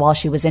Moss while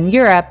she was in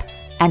Europe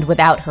and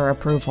without her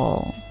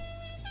approval.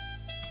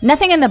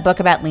 Nothing in the book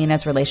about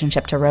Lena's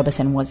relationship to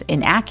Robeson was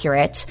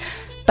inaccurate,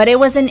 but it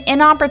was an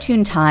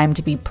inopportune time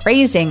to be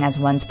praising as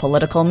one's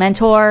political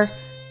mentor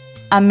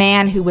a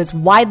man who was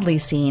widely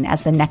seen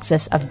as the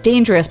nexus of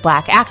dangerous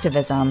black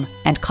activism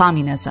and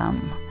communism.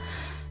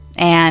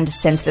 And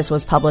since this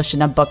was published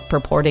in a book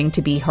purporting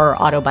to be her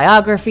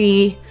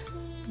autobiography,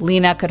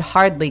 Lena could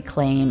hardly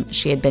claim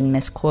she had been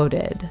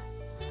misquoted.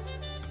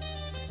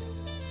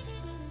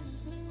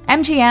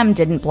 MGM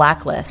didn't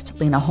blacklist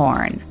Lena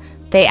Horne.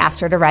 They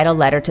asked her to write a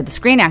letter to the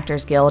Screen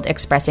Actors Guild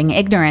expressing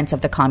ignorance of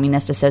the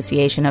Communist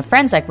Association of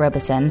Friends like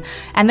Robeson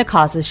and the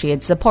causes she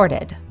had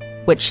supported,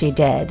 which she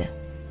did.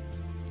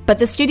 But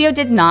the studio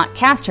did not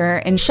cast her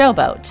in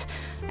Showboat,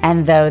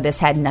 and though this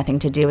had nothing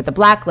to do with the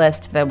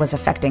blacklist that was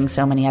affecting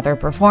so many other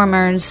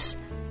performers,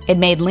 it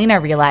made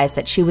Lena realize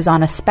that she was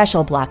on a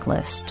special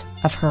blacklist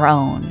of her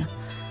own.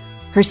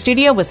 Her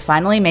studio was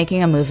finally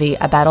making a movie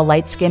about a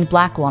light-skinned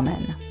black woman,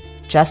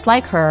 just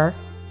like her,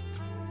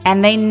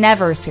 and they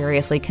never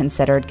seriously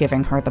considered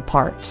giving her the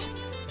part.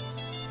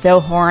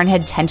 Though Horne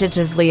had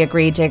tentatively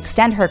agreed to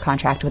extend her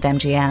contract with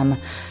MGM,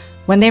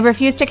 when they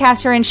refused to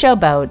cast her in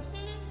Showboat,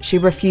 she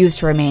refused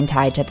to remain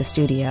tied to the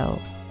studio.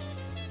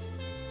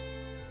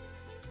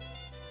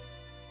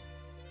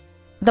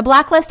 The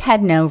blacklist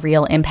had no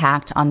real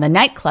impact on the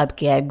nightclub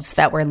gigs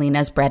that were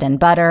Lena's bread and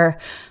butter,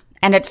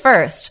 and at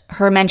first,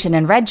 her mention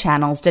in red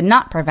channels did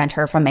not prevent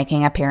her from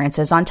making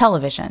appearances on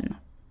television.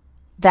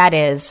 That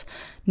is,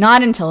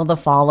 not until the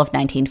fall of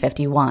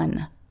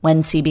 1951,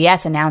 when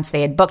CBS announced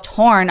they had booked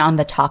Horne on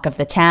The Talk of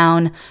the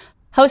Town,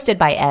 hosted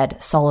by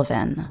Ed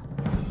Sullivan.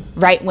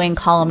 Right-wing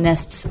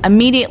columnists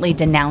immediately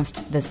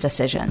denounced this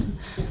decision,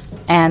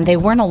 and they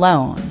weren't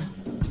alone.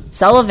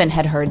 Sullivan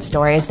had heard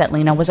stories that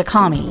Lena was a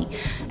commie,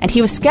 and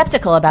he was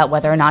skeptical about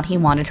whether or not he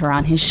wanted her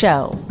on his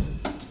show.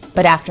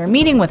 But after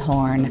meeting with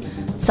Horne,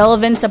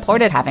 Sullivan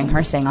supported having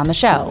her sing on the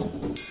show.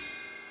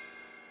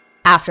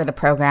 After the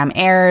program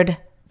aired,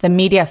 the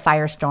media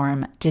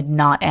firestorm did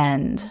not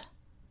end.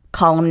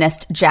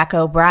 Columnist Jack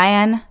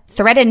O'Brien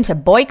threatened to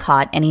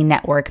boycott any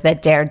network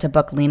that dared to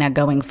book Lena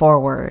going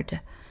forward.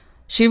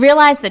 She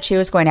realized that she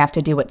was going to have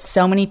to do what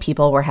so many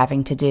people were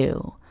having to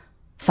do: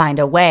 find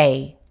a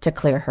way to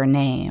clear her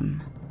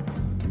name.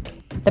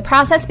 The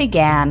process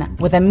began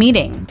with a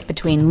meeting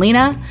between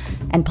Lena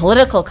and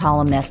political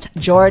columnist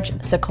George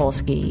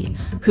Sokolsky,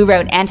 who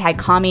wrote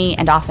anti-commie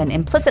and often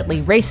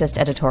implicitly racist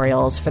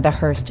editorials for the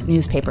Hearst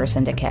newspaper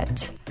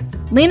syndicate.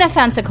 Lena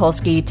found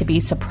Sokolsky to be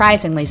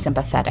surprisingly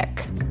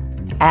sympathetic.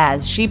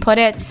 As she put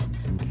it,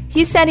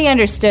 he said he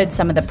understood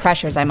some of the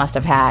pressures I must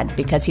have had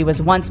because he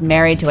was once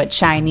married to a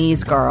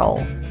Chinese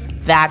girl.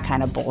 That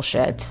kind of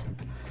bullshit.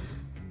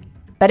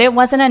 But it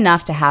wasn't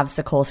enough to have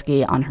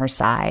Sokolsky on her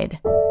side.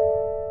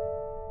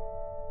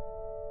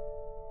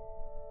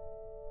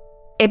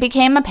 It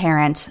became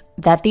apparent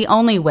that the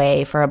only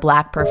way for a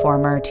black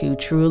performer to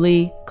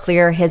truly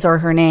clear his or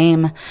her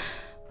name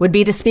would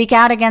be to speak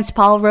out against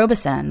Paul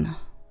Robeson.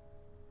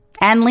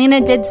 And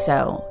Lena did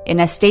so in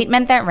a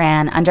statement that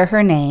ran under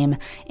her name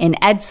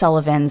in Ed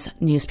Sullivan's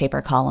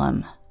newspaper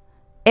column.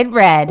 It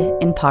read,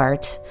 in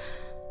part,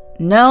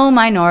 "No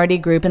minority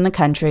group in the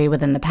country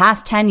within the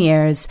past 10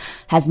 years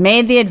has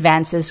made the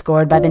advances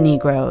scored by the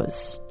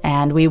Negroes,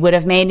 and we would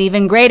have made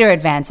even greater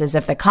advances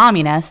if the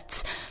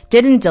communists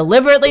didn't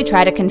deliberately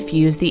try to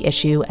confuse the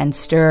issue and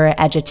stir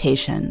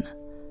agitation.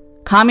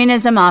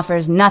 Communism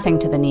offers nothing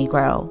to the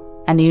Negro,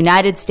 and the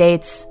United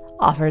States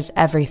offers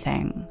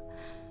everything.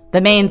 The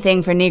main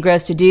thing for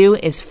Negroes to do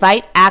is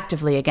fight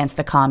actively against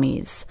the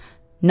commies,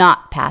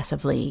 not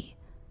passively.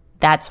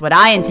 That's what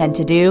I intend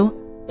to do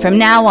from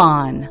now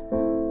on.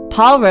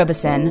 Paul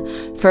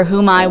Robeson, for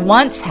whom I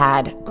once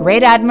had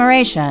great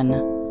admiration,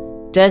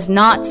 does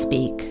not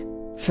speak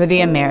for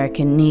the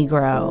American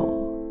Negro."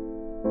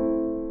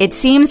 It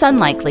seems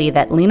unlikely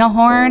that Lena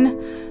Horne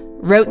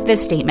wrote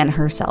this statement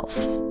herself.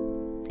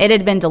 It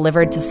had been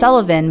delivered to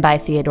Sullivan by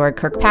Theodore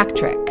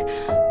Kirkpatrick,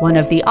 one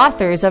of the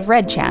authors of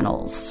Red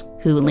Channels,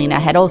 who Lena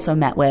had also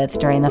met with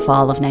during the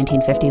fall of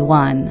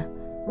 1951.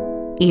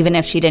 Even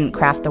if she didn't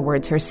craft the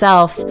words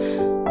herself,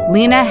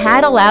 Lena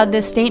had allowed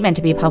this statement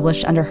to be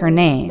published under her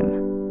name.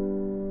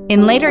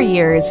 In later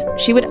years,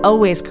 she would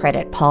always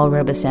credit Paul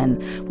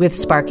Robeson with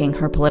sparking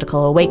her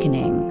political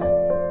awakening.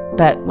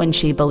 But when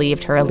she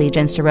believed her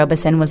allegiance to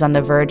Robeson was on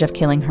the verge of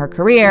killing her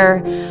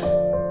career,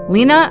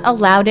 Lena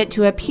allowed it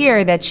to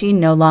appear that she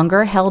no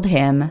longer held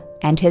him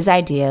and his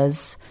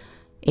ideas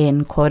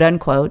in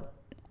quote-unquote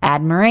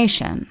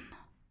admiration.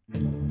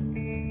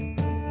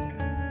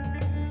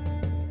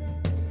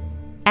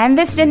 And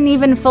this didn't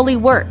even fully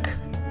work.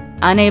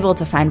 Unable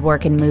to find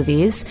work in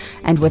movies,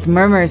 and with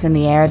murmurs in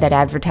the air that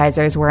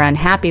advertisers were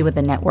unhappy with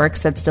the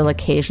networks that still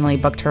occasionally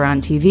booked her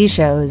on TV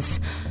shows,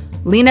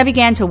 Lena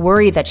began to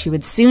worry that she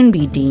would soon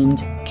be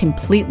deemed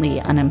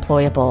completely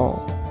unemployable.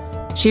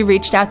 She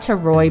reached out to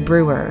Roy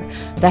Brewer,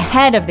 the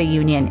head of the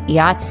union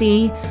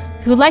IATSE,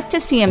 who liked to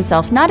see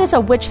himself not as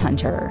a witch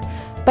hunter,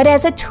 but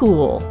as a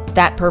tool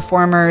that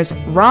performers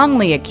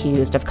wrongly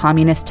accused of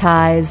communist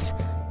ties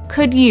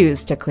could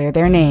use to clear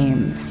their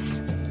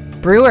names.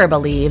 Brewer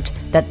believed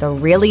that the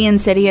really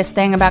insidious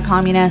thing about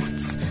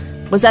communists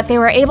was that they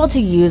were able to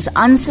use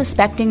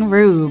unsuspecting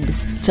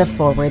rubes to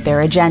forward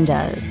their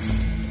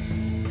agendas.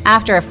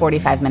 After a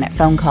 45-minute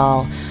phone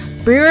call,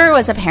 Brewer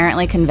was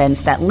apparently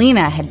convinced that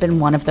Lena had been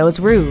one of those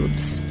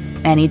rubes,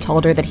 and he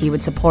told her that he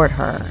would support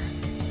her.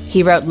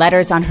 He wrote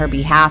letters on her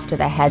behalf to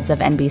the heads of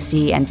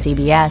NBC and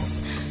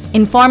CBS,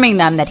 informing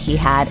them that he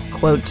had,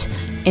 quote,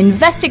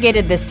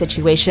 investigated this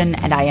situation,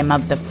 and I am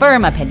of the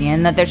firm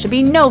opinion that there should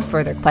be no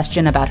further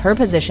question about her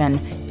position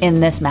in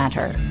this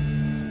matter.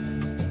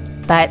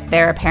 But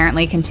there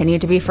apparently continue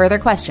to be further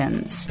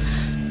questions,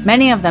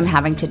 many of them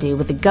having to do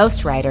with the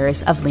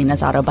ghostwriters of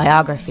Lena's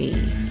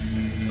autobiography.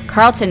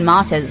 Carlton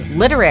Moss's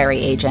literary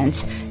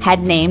agent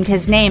had named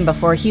his name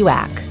before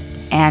HUAC,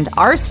 and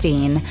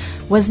Arstein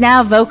was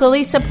now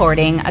vocally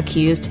supporting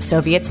accused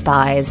Soviet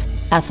spies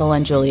Ethel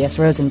and Julius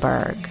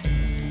Rosenberg.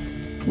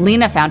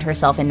 Lena found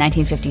herself in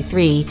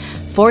 1953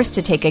 forced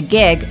to take a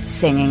gig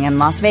singing in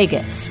Las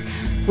Vegas,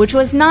 which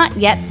was not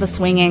yet the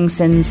swinging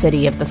Sin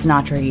City of the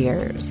Sinatra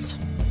years.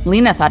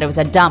 Lena thought it was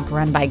a dump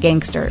run by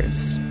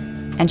gangsters,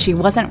 and she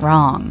wasn't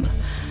wrong.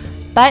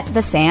 But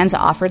the Sands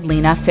offered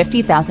Lena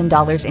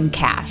 $50,000 in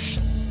cash,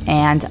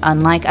 and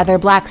unlike other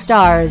black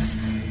stars,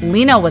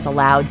 Lena was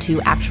allowed to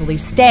actually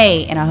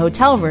stay in a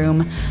hotel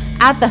room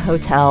at the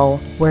hotel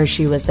where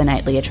she was the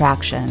nightly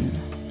attraction.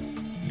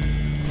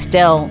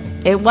 Still,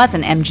 it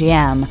wasn't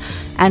MGM,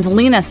 and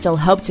Lena still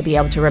hoped to be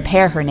able to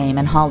repair her name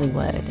in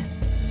Hollywood.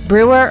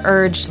 Brewer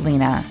urged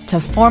Lena to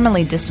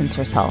formally distance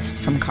herself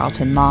from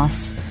Carlton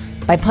Moss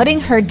by putting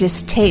her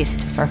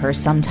distaste for her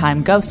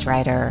sometime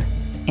ghostwriter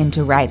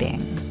into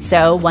writing.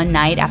 So one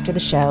night after the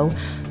show,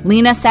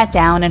 Lena sat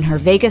down in her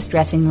Vegas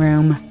dressing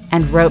room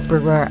and wrote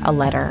Brewer a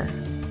letter.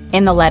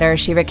 In the letter,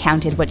 she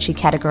recounted what she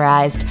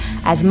categorized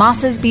as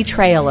Moss's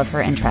betrayal of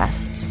her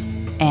interests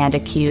and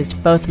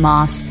accused both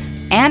Moss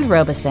and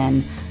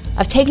Robeson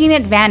of taking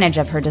advantage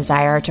of her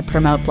desire to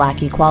promote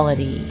black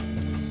equality.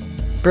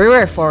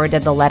 Brewer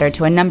forwarded the letter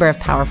to a number of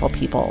powerful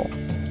people,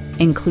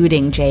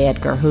 including J.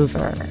 Edgar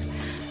Hoover.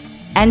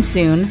 And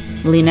soon,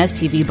 Lena's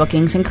TV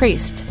bookings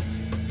increased.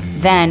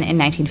 Then, in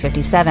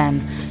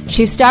 1957,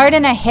 she starred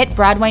in a hit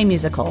Broadway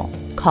musical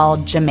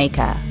called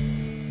Jamaica.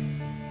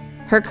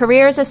 Her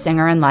career as a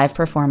singer and live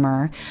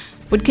performer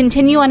would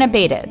continue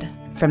unabated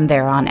from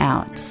there on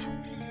out.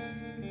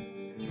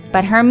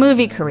 But her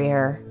movie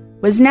career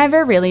was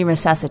never really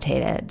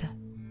resuscitated.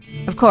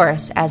 Of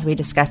course, as we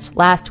discussed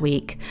last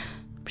week,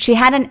 she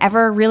hadn't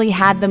ever really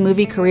had the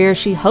movie career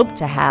she hoped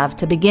to have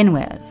to begin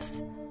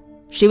with.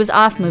 She was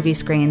off movie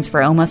screens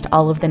for almost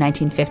all of the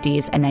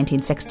 1950s and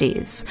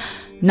 1960s,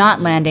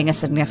 not landing a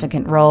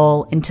significant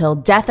role until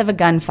Death of a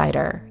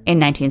Gunfighter in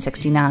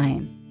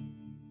 1969.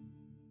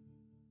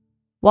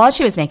 While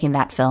she was making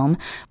that film,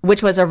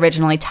 which was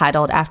originally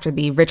titled after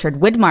the Richard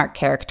Widmark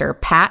character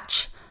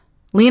Patch,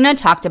 Lena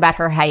talked about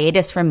her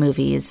hiatus from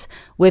movies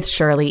with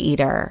Shirley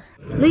Eater.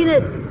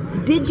 Lena,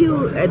 did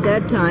you, at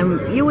that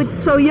time, you were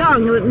so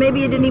young that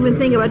maybe you didn't even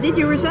think about it, did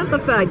you resent the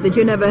fact that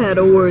you never had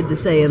a word to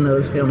say in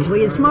those films? Were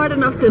you smart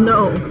enough to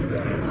know?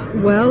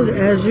 Well,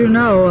 as you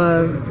know,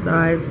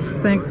 I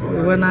think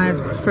when I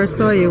first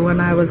saw you, when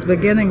I was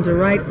beginning to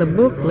write the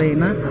book,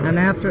 Lena, and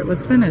after it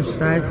was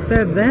finished, I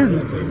said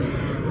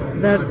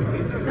then that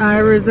I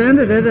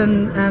resented it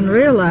and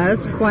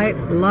realized quite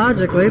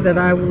logically that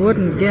I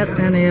wouldn't get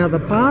any other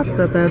parts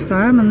at that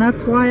time, and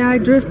that's why I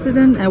drifted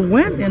in and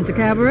went into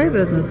cabaret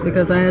business,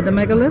 because I had to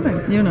make a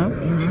living, you know.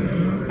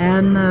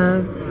 And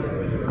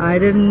I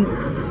didn't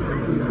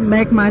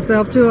make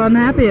myself too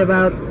unhappy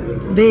about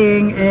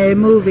being a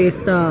movie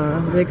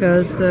star,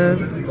 because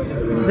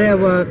there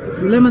were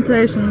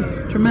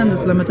limitations, tremendous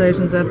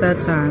limitations at that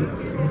time.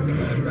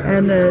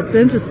 And it's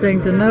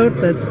interesting to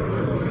note that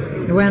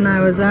when I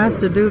was asked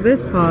to do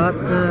this part,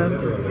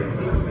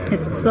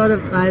 it's sort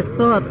of, I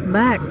thought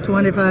back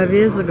 25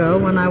 years ago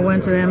when I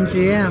went to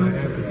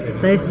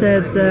MGM, they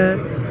said,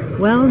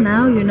 well,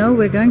 now, you know,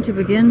 we're going to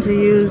begin to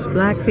use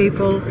black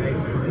people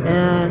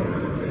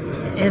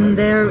in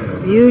their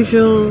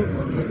usual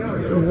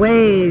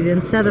way,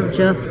 instead of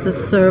just as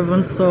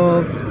servants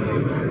or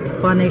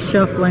funny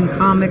shuffling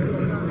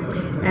comics.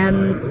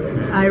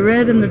 And I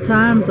read in the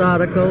Times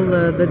article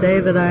the day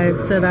that I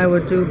said I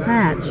would do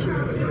Patch,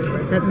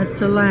 that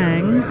Mr.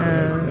 Lang,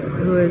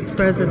 who is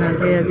president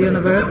here at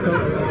Universal,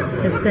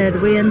 had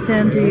said, we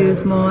intend to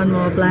use more and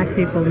more black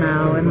people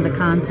now in the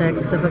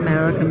context of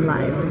American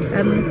life.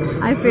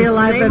 And I feel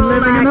I've been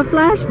living in a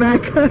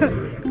flashback.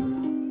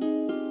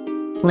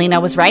 Lena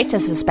was right to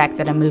suspect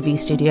that a movie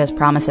studio's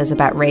promises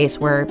about race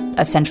were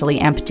essentially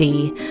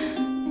empty.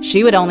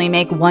 She would only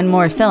make one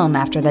more film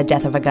after the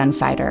Death of a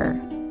Gunfighter,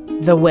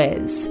 The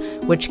Wiz,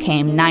 which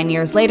came 9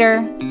 years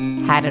later,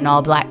 had an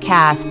all-black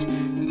cast,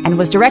 and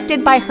was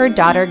directed by her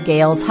daughter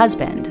Gail's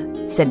husband,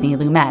 Sidney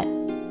Lumet.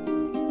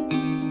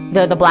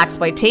 Though the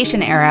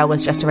blaxploitation era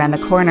was just around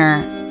the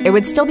corner, it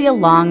would still be a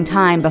long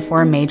time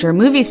before major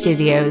movie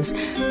studios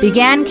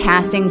began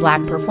casting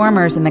black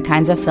performers in the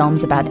kinds of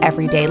films about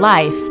everyday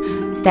life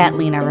that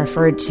Lena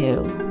referred to.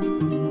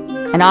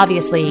 And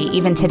obviously,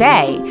 even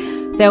today,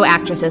 though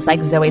actresses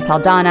like Zoe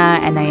Saldana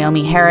and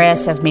Naomi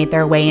Harris have made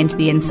their way into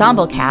the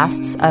ensemble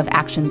casts of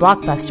action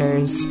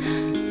blockbusters,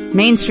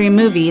 mainstream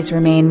movies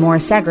remain more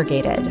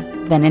segregated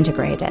than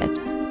integrated.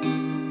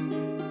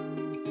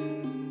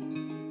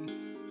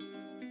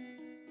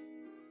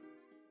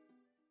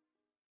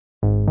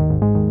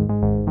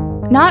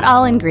 Not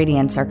all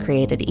ingredients are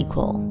created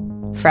equal.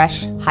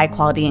 Fresh,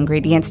 high-quality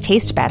ingredients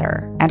taste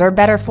better and are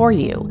better for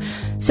you,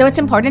 so it's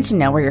important to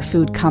know where your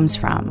food comes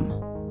from.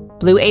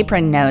 Blue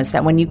Apron knows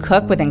that when you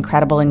cook with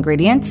incredible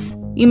ingredients,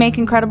 you make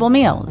incredible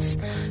meals.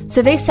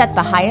 So they set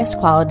the highest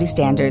quality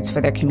standards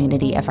for their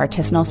community of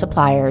artisanal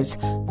suppliers,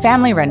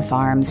 family-run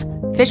farms,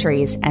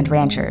 fisheries, and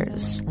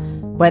ranchers.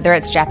 Whether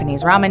it's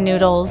Japanese ramen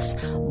noodles,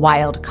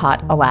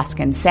 wild-caught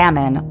Alaskan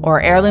salmon,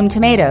 or heirloom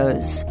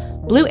tomatoes,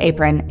 Blue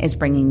Apron is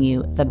bringing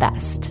you the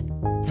best.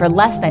 For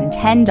less than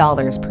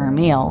 $10 per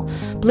meal,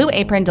 Blue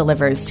Apron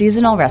delivers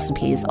seasonal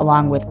recipes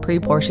along with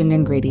pre-portioned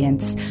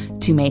ingredients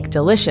to make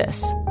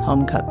delicious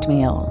home-cooked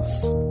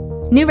meals.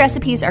 New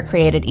recipes are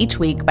created each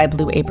week by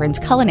Blue Apron's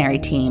culinary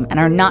team and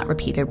are not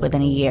repeated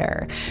within a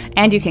year,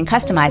 and you can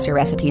customize your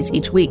recipes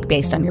each week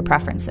based on your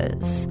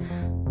preferences.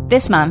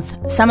 This month,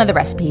 some of the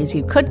recipes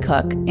you could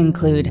cook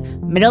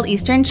include Middle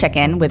Eastern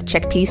chicken with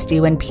chickpea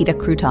stew and pita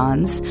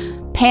croutons,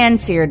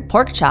 pan-seared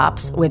pork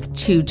chops with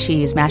 2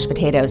 cheese mashed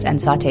potatoes and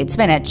sautéed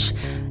spinach,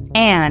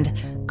 and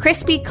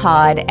crispy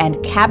cod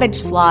and cabbage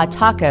slaw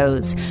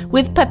tacos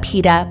with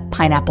pepita,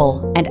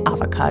 pineapple, and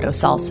avocado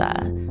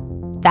salsa.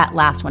 That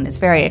last one is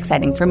very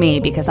exciting for me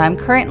because I'm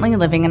currently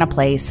living in a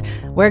place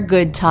where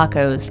good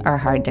tacos are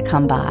hard to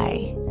come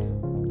by.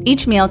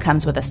 Each meal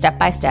comes with a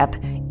step-by-step,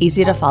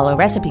 easy-to-follow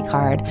recipe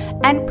card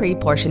and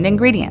pre-portioned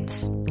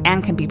ingredients,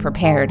 and can be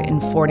prepared in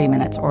 40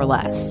 minutes or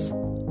less.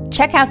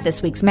 Check out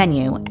this week's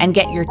menu and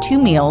get your 2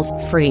 meals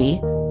free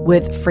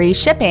with free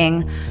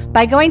shipping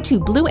by going to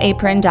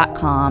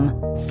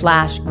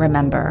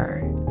blueapron.com/remember.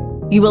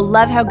 You will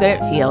love how good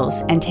it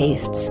feels and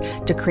tastes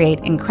to create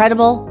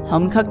incredible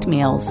home-cooked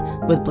meals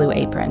with Blue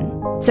Apron.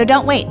 So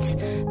don't wait.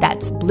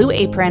 That's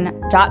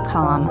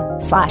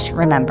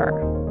blueapron.com/remember.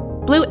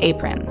 Blue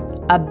Apron,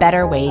 a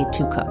better way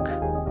to cook.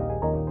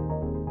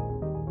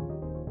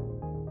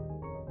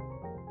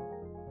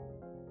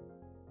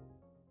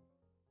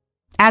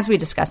 As we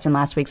discussed in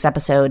last week's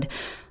episode,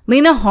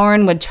 Lena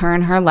Horne would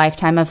turn her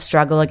lifetime of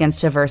struggle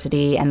against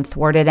diversity and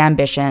thwarted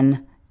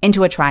ambition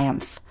into a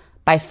triumph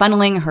by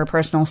funneling her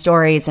personal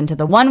stories into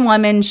the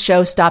one-woman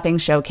show-stopping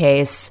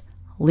showcase,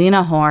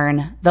 Lena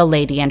Horne, The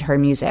Lady and Her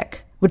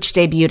Music, which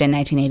debuted in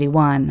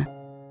 1981.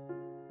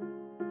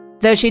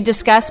 Though she'd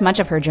discuss much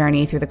of her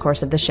journey through the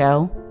course of the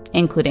show,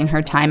 including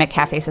her time at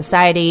Cafe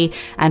Society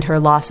and her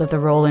loss of the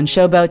role in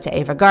Showboat to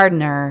Ava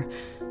Gardner,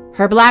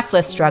 her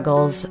Blacklist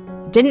struggles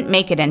didn't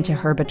make it into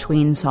her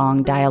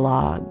between-song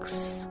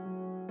dialogues.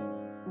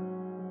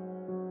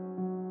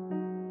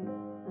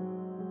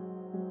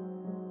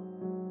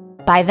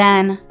 By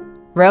then,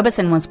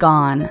 Robeson was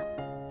gone.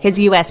 His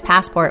U.S.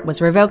 passport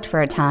was revoked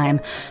for a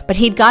time, but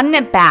he'd gotten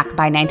it back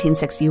by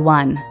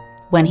 1961,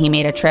 when he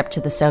made a trip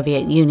to the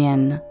Soviet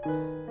Union.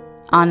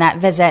 On that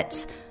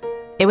visit,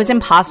 it was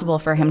impossible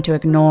for him to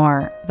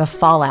ignore the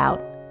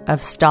fallout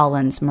of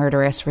Stalin's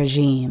murderous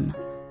regime.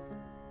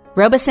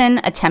 Robeson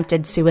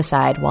attempted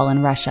suicide while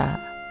in Russia.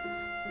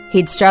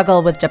 He'd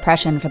struggle with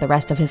depression for the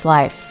rest of his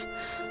life,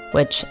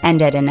 which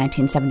ended in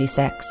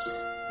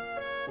 1976.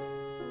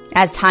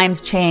 As times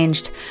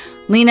changed,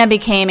 Lena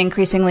became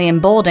increasingly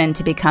emboldened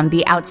to become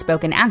the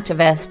outspoken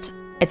activist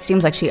it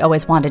seems like she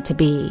always wanted to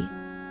be.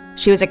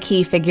 She was a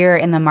key figure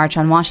in the March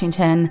on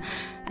Washington,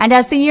 and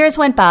as the years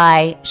went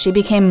by, she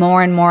became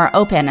more and more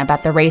open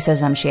about the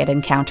racism she had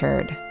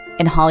encountered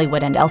in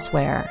Hollywood and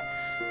elsewhere.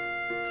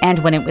 And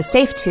when it was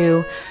safe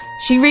to,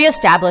 she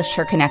reestablished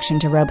her connection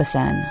to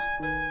Robeson.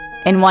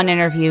 In one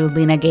interview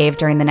Lena gave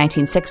during the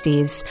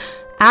 1960s,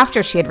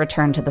 after she had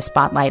returned to the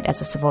spotlight as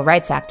a civil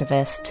rights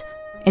activist,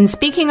 in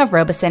speaking of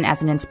Robeson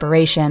as an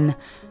inspiration,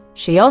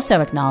 she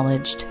also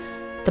acknowledged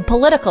the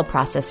political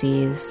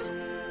processes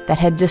that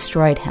had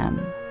destroyed him.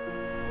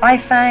 I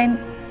find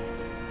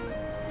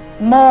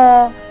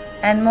more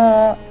and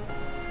more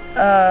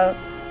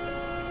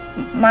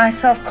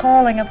myself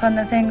calling upon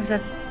the things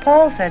that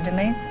Paul said to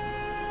me,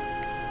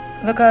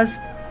 because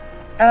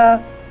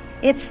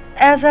it's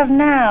as of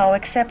now,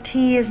 except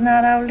he is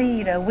not our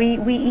leader.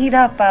 We eat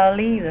up our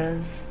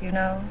leaders, you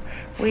know.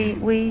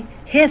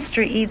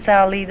 History eats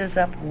our leaders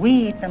up. We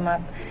eat them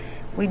up.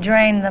 We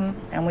drain them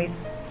and we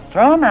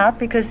throw them out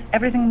because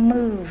everything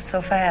moves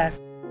so fast.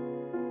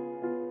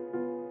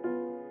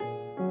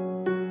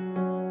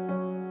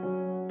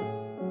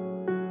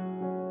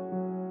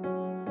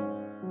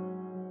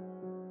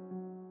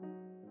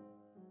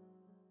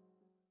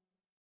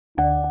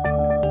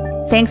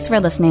 Thanks for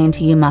listening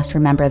to You Must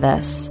Remember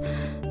This.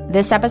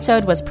 This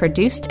episode was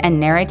produced and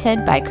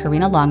narrated by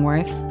Karina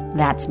Longworth,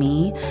 that's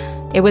me.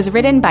 It was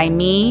written by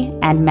me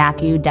and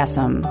Matthew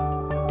Dessum.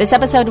 This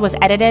episode was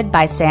edited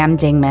by Sam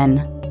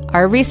Dingman.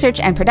 Our research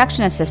and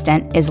production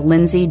assistant is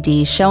Lindsay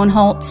D.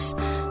 Schoenholtz,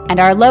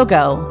 and our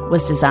logo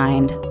was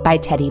designed by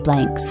Teddy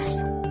Blanks.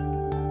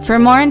 For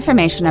more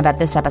information about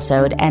this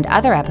episode and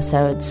other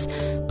episodes,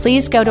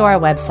 please go to our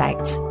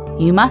website,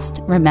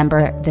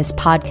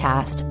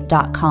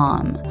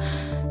 youmustrememberthispodcast.com.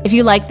 If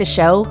you like the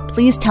show,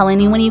 please tell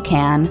anyone you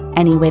can,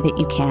 any way that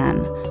you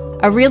can.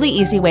 A really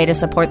easy way to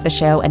support the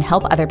show and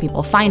help other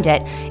people find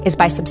it is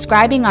by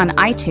subscribing on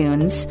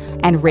iTunes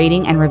and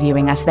rating and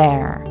reviewing us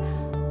there.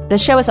 The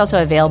show is also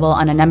available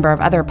on a number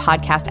of other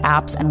podcast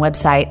apps and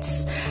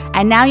websites,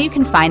 and now you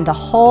can find the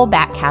whole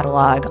back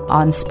catalog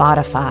on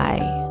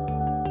Spotify.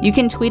 You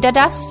can tweet at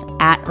us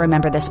at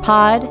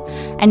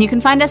RememberThisPod, and you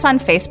can find us on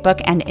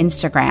Facebook and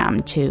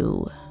Instagram,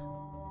 too.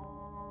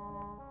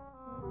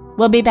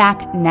 We'll be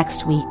back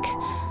next week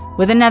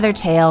with another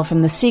tale from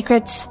the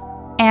secret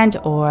and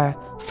or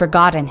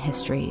forgotten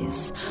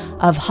histories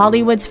of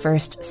Hollywood's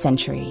first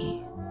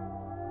century.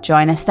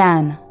 Join us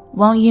then,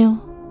 won't you?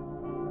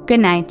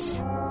 Good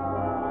night.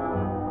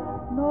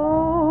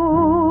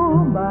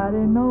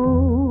 Nobody knows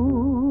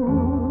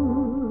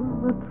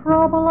the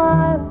trouble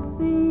I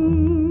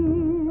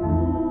see.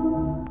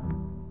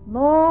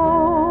 Lord,